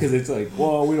 Yeah, because it's like,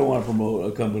 well, we don't want to promote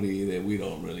a company that we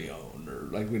don't really own or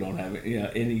like we don't have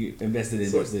any invested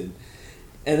interest in.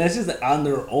 And that's just on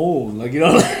their own,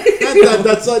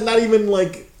 that's not even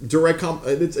like direct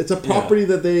it's a property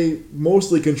that they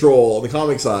mostly control on the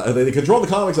comic side. They control the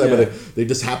comic side, but they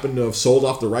just happen to have sold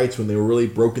off the rights when they were really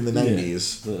broke in the 90s.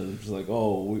 So it's like,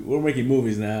 we're making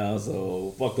movies now,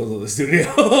 so fuck those other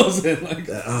studios.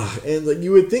 And like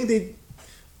you would think they.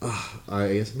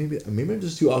 I guess maybe I'm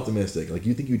just too optimistic. Like,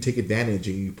 you think you'd take advantage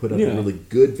and you put up a really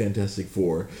good Fantastic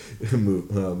Four,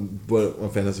 but a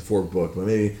Fantastic Four book, but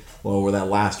maybe with that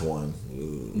last one.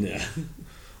 Yeah,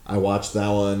 I watched that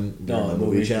one during the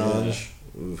movie challenge.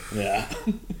 Yeah.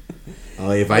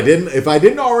 If I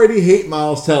didn't already hate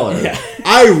Miles Teller,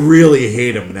 I really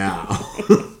hate him now.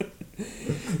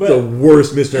 The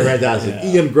worst Mr. Fantastic.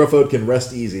 Ian Gruffudd can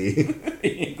rest easy.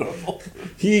 Ian Gruffudd.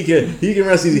 He can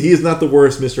rest easy. He is not the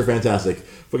worst Mr. Fantastic.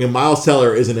 Fucking Miles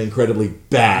Teller is an incredibly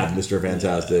bad Mr.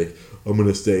 Fantastic. Yeah. I'm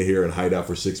gonna stay here and hide out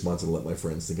for 6 months and let my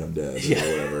friends think I'm dead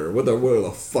or whatever. What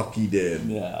the fuck he did?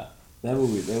 Yeah, that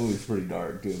movie's pretty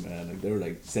dark too, man. Like, they were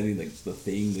like sending like the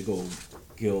Thing to go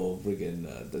kill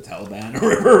freaking the Taliban or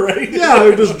whatever, right? Yeah,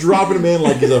 they're just dropping him in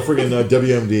like he's a freaking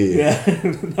WMD. Yeah,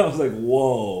 I was like,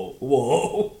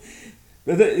 whoa.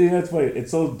 But that's funny. It's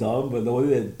so dumb, but the one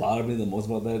thing that bothered me the most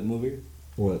about that movie.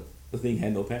 What? The Thing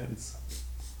had no pants.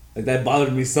 Like, that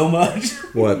bothered me so much.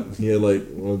 What? He had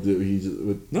he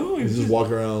just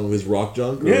walking around with his rock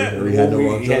junk? Or he had no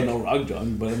rock junk? He had no rock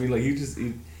junk, but I mean, like,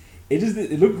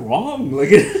 it looked wrong. Like,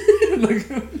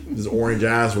 his orange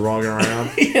ass walking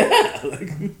around. Yeah.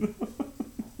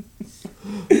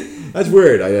 That's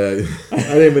weird. I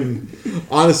didn't even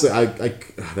honestly.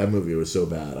 That movie was so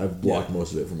bad. I've blocked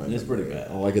most of it from my. It's pretty bad.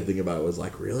 All I could think about was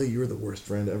like, really, you were the worst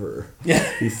friend ever. Yeah,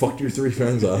 You fucked your 3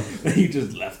 friends up. you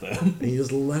just left them. And you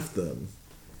just left them.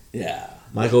 Yeah,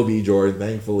 Michael B. Jordan.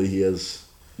 Thankfully, he has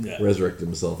yeah. resurrected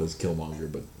himself as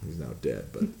Killmonger, but he's now dead.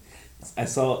 But I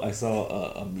saw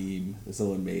a meme that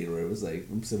someone made where it was like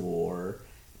from Civil War,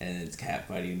 and it's Cap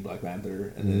fighting Black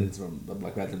Panther, and then it's from the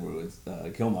Black Panther movie with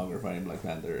Killmonger fighting Black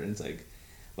Panther, and it's like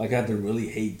Black Panther really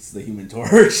hates the Human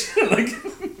Torch. Like,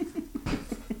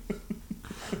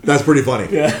 that's pretty funny.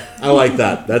 yeah, I like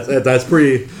that. That's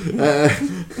pretty.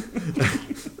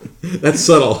 That's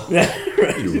subtle. yeah,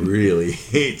 right. He really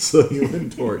hates the Human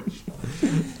Torch.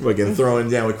 Fucking throwing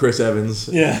down with Chris Evans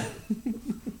Yeah.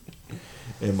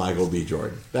 and Michael B.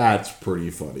 Jordan. That's pretty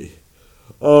funny.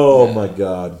 Oh Yeah. my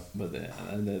god. But then,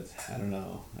 I don't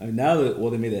know. I mean, now that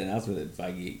they made that announcement that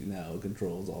Feige now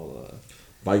controls all the.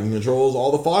 Viking controls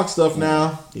all the Fox stuff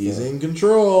now. He's in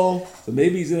control. So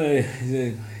maybe he's gonna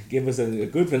give us a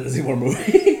good Fantasy War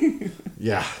movie.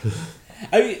 Yeah.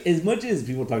 I mean, as much as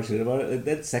people talk shit about it, like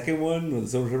that second one with the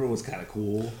Silver Surfer was kind of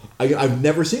cool. I've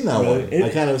never seen that Really? one. I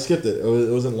kind of skipped it.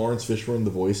 It wasn't Lawrence Fishburne the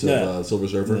voice Yeah. of Silver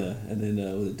Surfer. Yeah, and then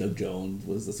was it Doug Jones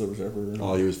was the Silver Surfer.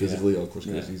 Oh, he was physically. Oh, of course,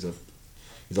 Yeah. he's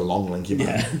a long, lanky man.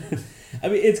 Yeah. I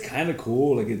mean, it's kind of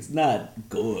cool. Like, it's not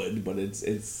good, but it's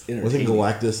entertaining. Wasn't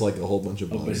Galactus like a whole bunch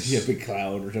of Oh, but bugs? yeah, big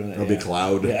cloud or something. A big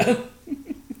cloud. Yeah.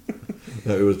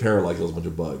 No, it was Parallax. It was a bunch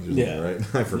of bugs. Or Yeah. something,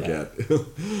 right? I forget.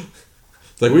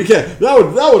 It's like we can't.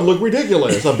 That would look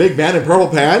ridiculous. A big man in purple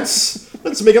pants.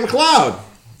 Let's make him a cloud.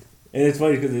 And it's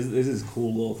funny because there's this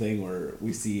cool little thing where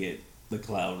we see the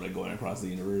cloud like going across the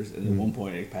universe, and at one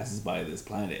point it passes by this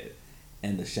planet,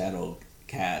 and the shadow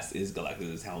cast is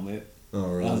Galactus' helmet. Oh,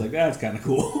 really? And I was like, that's kind of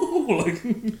cool. Like,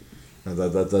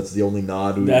 That's the only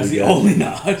nod. that's we the get. only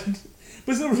nod.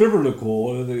 But Silver Surfer looked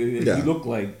cool. Yeah. He looked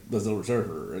like the Silver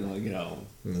Surfer, and like, you know,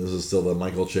 And this is still the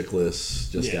Michael Chiklis,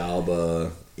 Jessica Yeah.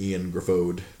 Alba, Ian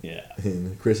Griffode, yeah,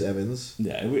 and Chris Evans.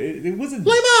 yeah. It wasn't.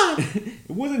 Flame on!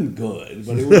 It wasn't good,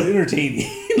 but it was entertaining.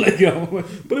 Like, you know,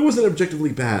 But it wasn't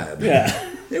objectively bad. yeah.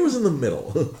 It was in the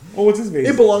middle. Oh, what's his face?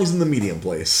 It belongs in the medium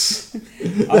place.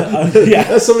 Yeah.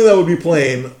 That's something that would be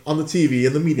playing on the TV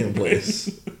in the medium place.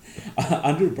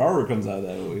 Andrew Power comes out of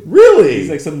that movie. Really? He's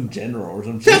like some general or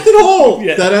some shit. Captain Holt!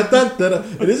 Yeah. Da-da-da-da-da.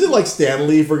 And is it like Stan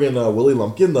Lee friggin' Willie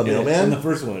Lumpkin, the In mailman? the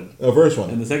first one. The first one.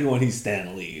 And the second one, he's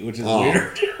Stan Lee, which is Oh.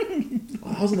 weird.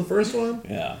 Oh, I was in the first one?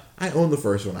 Yeah. I own the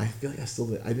first one. I feel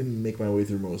like I didn't make my way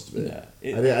through most of it.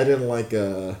 Yeah. I didn't like.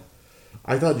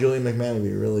 I thought Julian McMahon would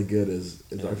be really good as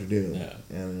Doctor Doom, Yeah.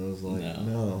 and it was like No.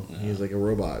 no, he's like a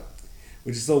robot.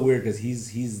 Which is so weird because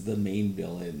he's the main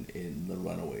villain in the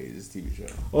Runaways TV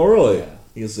show. Oh really?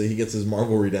 Yeah. He gets his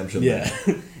Marvel redemption. Yeah.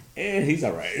 And he's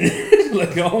alright.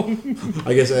 Like, oh.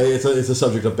 I guess it's a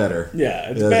subject of better. Yeah,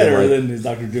 it's Yeah, better like- than his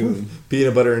Doctor Doom.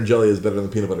 Peanut butter and jelly is better than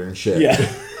peanut butter and shit. Yeah.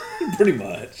 Pretty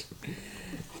much.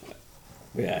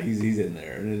 But yeah, he's in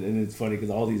there, and it's funny because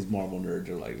all these Marvel nerds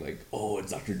are like, oh,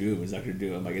 it's Doctor Doom, it's Doctor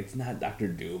Doom. I'm like, it's not Doctor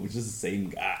Doom, it's just the same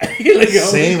guy. Like,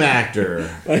 Same actor.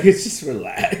 Like, it's just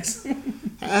relax.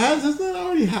 Hasn't that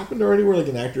already happened already? Where like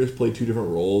an actor has played two different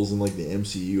roles in like the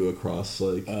MCU across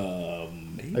like.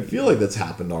 Maybe. I feel like that's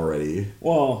happened already.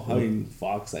 Well, I mean,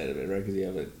 Fox side of it, right? Because you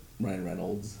have Ryan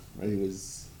Reynolds, right? He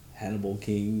was Hannibal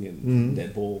King and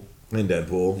Deadpool. And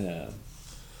Deadpool. Yeah.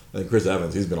 And Chris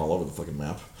Evans, he's been all over the fucking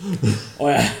map. Oh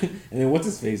yeah, and then what's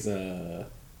his face?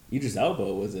 Idris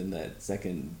Elba was in that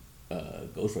second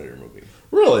Ghost Rider movie.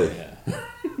 Really? Yeah.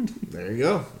 There you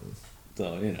go.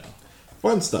 So you know,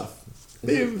 Fun stuff.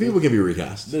 People can be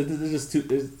recast. there's just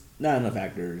there's not enough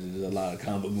actors. There's a lot of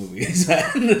comic book movies.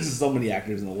 There's just so many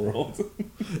actors in the world.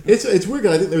 It's weird.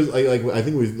 'Cause I think there's I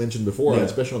think we've mentioned before, Yeah.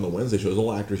 especially on the Wednesday shows,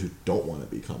 all actors who don't want to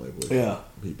be comic book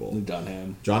people. John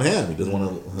Hamm. John Hamm, he doesn't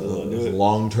want Doesn't do to it.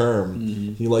 long term.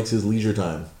 He likes his leisure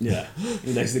time. Yeah,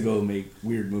 he likes to go make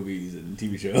weird movies and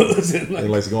TV shows and He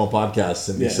likes to go on podcasts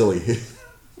and be Yeah. silly.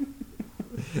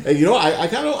 And you know, I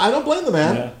don't blame the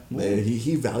man. Yeah.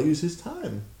 He values his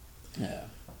time. yeah.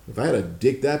 If I had a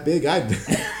dick that big, I'd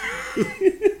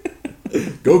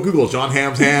go Google John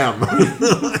Hamm's ham.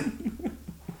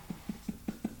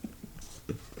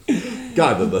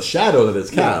 God, the shadow that it's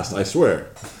cast, I swear.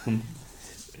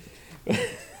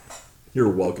 You're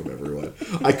welcome, everyone.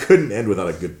 I couldn't end without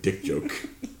a good dick joke.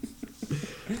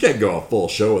 Can't go a full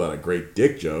show without a great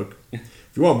dick joke.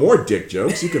 If you want more dick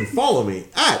jokes, you can follow me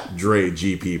at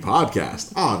DreGP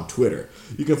Podcast on Twitter.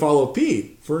 You can follow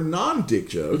Pete for non-dick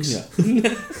jokes Yeah.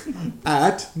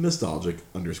 at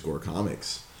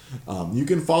nostalgic_comics. You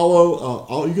can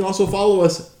follow. You can also follow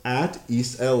us at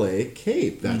East LA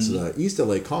Cape. That's the East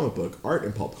LA Comic Book Art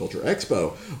and Pop Culture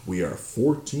Expo. We are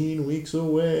 14 weeks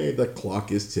away. The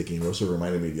clock is ticking. Rosa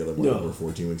reminded me the other morning we're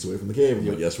 14 weeks away from the cave. I'm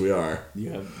like, yes, we are.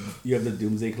 You have the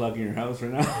doomsday clock in your house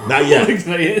right now? Not yet.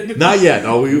 Not yet. Not yet.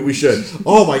 Oh, we should.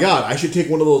 Oh my god, I should take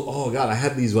one of those. Oh god, I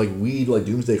had these like Wii like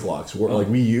doomsday clocks. Where, like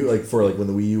Wii U, like for like when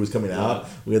the Wii U was coming out,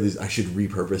 we had these. I should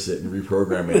repurpose it and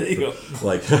reprogram it. There you go.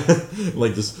 Like,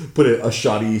 like just put a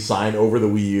shoddy sign over the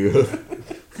Wii U.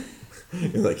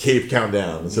 And like Cape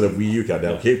Countdown instead of Wii U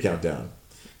Countdown, Cape Countdown.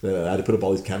 I had to put up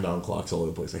all these countdown clocks all over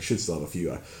the place. I should still have a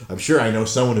few. I'm sure I know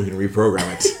someone who can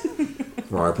reprogram it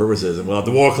for our purposes, and we'll have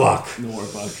the war clock. The war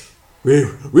clock.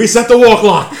 Reset the war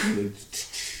clock.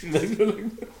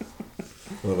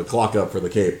 We'll have a clock up for the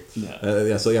Cape.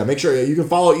 Yeah. So make sure you can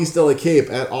follow East LA Cape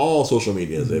at all social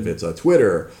medias. If it's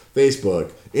Twitter,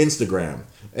 Facebook, Instagram,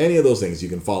 any of those things you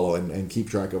can follow and keep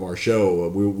track of our show.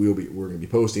 We're going to be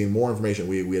posting more information.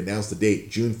 We announced the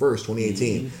date, June 1st,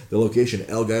 2018. The location,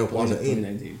 El Gallo Plaza.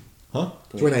 2019. Huh?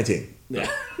 2019. Yeah.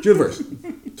 June 1st,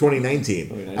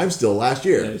 2019. I'm still last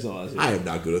year. Yeah, still last year. I am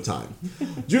not good at time.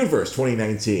 June 1st,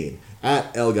 2019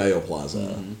 at El Gallo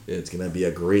Plaza. It's going to be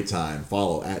a great time.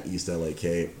 Follow at East LA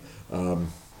Cape.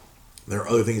 There are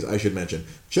other things I should mention.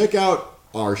 Check out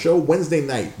our show Wednesday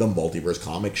night, the Multiverse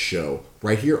Comics Show,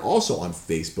 right here also on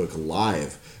Facebook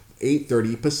Live.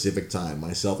 8:30 Pacific time.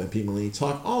 Myself and Pete Malini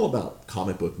talk all about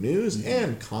comic book news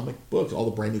and comic books, all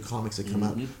the brand new comics that come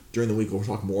out during the week. We'll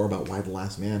talk more about Y the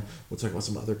Last Man. We'll talk about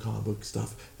some other comic book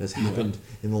stuff that's happened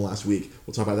in the last week.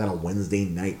 We'll talk about that on Wednesday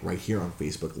night right here on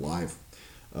Facebook Live.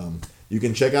 You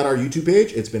can check out our YouTube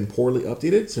page. It's been poorly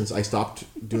updated since I stopped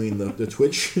doing the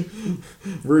Twitch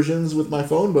versions with my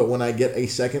phone. But when I get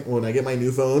my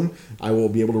new phone, I will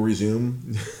be able to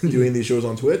resume doing these shows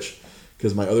on Twitch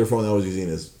because my other phone that I was using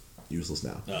is useless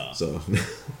now. So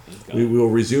we will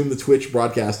resume the Twitch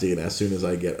broadcasting as soon as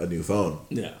I get a new phone.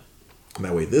 Yeah. And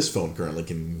that way this phone currently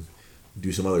can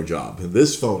do some other job.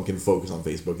 This phone can focus on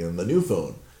Facebook and the new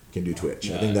phone can do Twitch.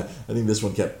 Yeah. I think this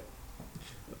one kept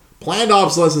planned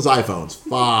obsolescence iPhones.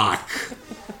 Fuck.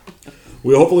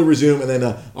 We'll hopefully resume, and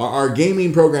then our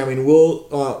gaming programming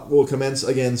will commence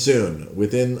again soon.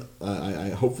 Within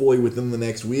hopefully within the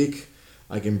next week,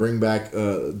 I can bring back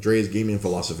Dre's gaming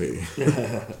philosophy.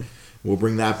 We'll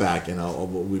bring that back, and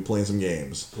we'll be playing some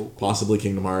games. Cool. Possibly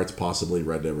Kingdom Hearts, possibly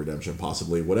Red Dead Redemption,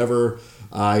 possibly whatever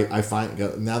I find.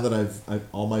 Now that I've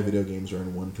all my video games are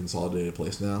in one consolidated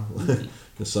place now,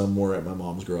 because some were at my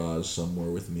mom's garage, some were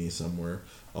with me, some were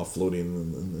floating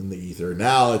in the ether.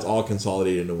 Now it's all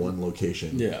consolidated into one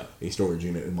location. Yeah, a storage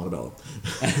unit in Montebello.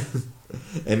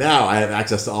 And now I have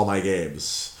access to all my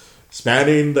games,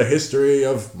 spanning the history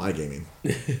of my gaming.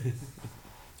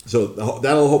 So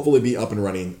that'll hopefully be up and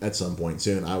running at some point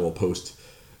soon. I will post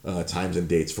times and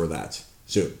dates for that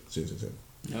soon.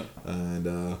 Yep.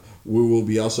 And we will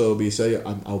be also be setting.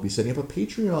 I'll be setting up a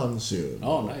Patreon soon.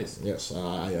 Oh, nice. Yes,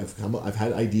 I've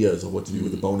had ideas of what to do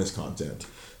with the bonus content.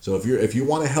 So if you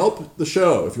want to help the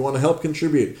show, if you want to help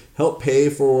contribute, help pay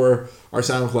for our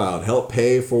SoundCloud, help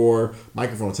pay for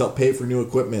microphones, help pay for new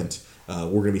equipment.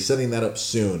 We're going to be setting that up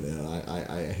soon.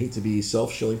 I hate to be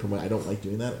self-shilling from I don't like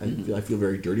doing that. I feel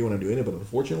very dirty when I'm doing it, but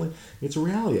unfortunately, it's a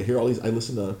reality. I hear all these. I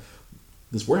listen to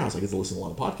this warehouse. I get to listen to a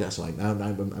lot of podcasts. So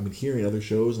I've been hearing other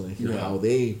shows, and I hear how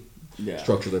they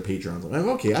structure their Patreons. I'm like,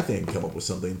 okay, I think I can come up with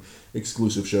something.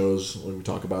 Exclusive shows when we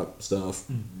talk about stuff.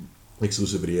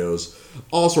 Exclusive videos,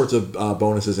 all sorts of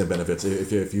bonuses and benefits.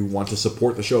 If you want to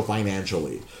support the show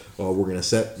financially, we're going to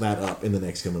set that up in the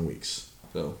next coming weeks.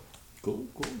 So cool.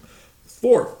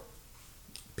 For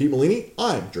Pete Malini,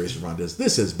 I'm Dre Cervantes.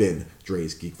 This has been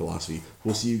Dre's Geek Philosophy.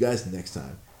 We'll see you guys next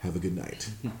time. Have a good night.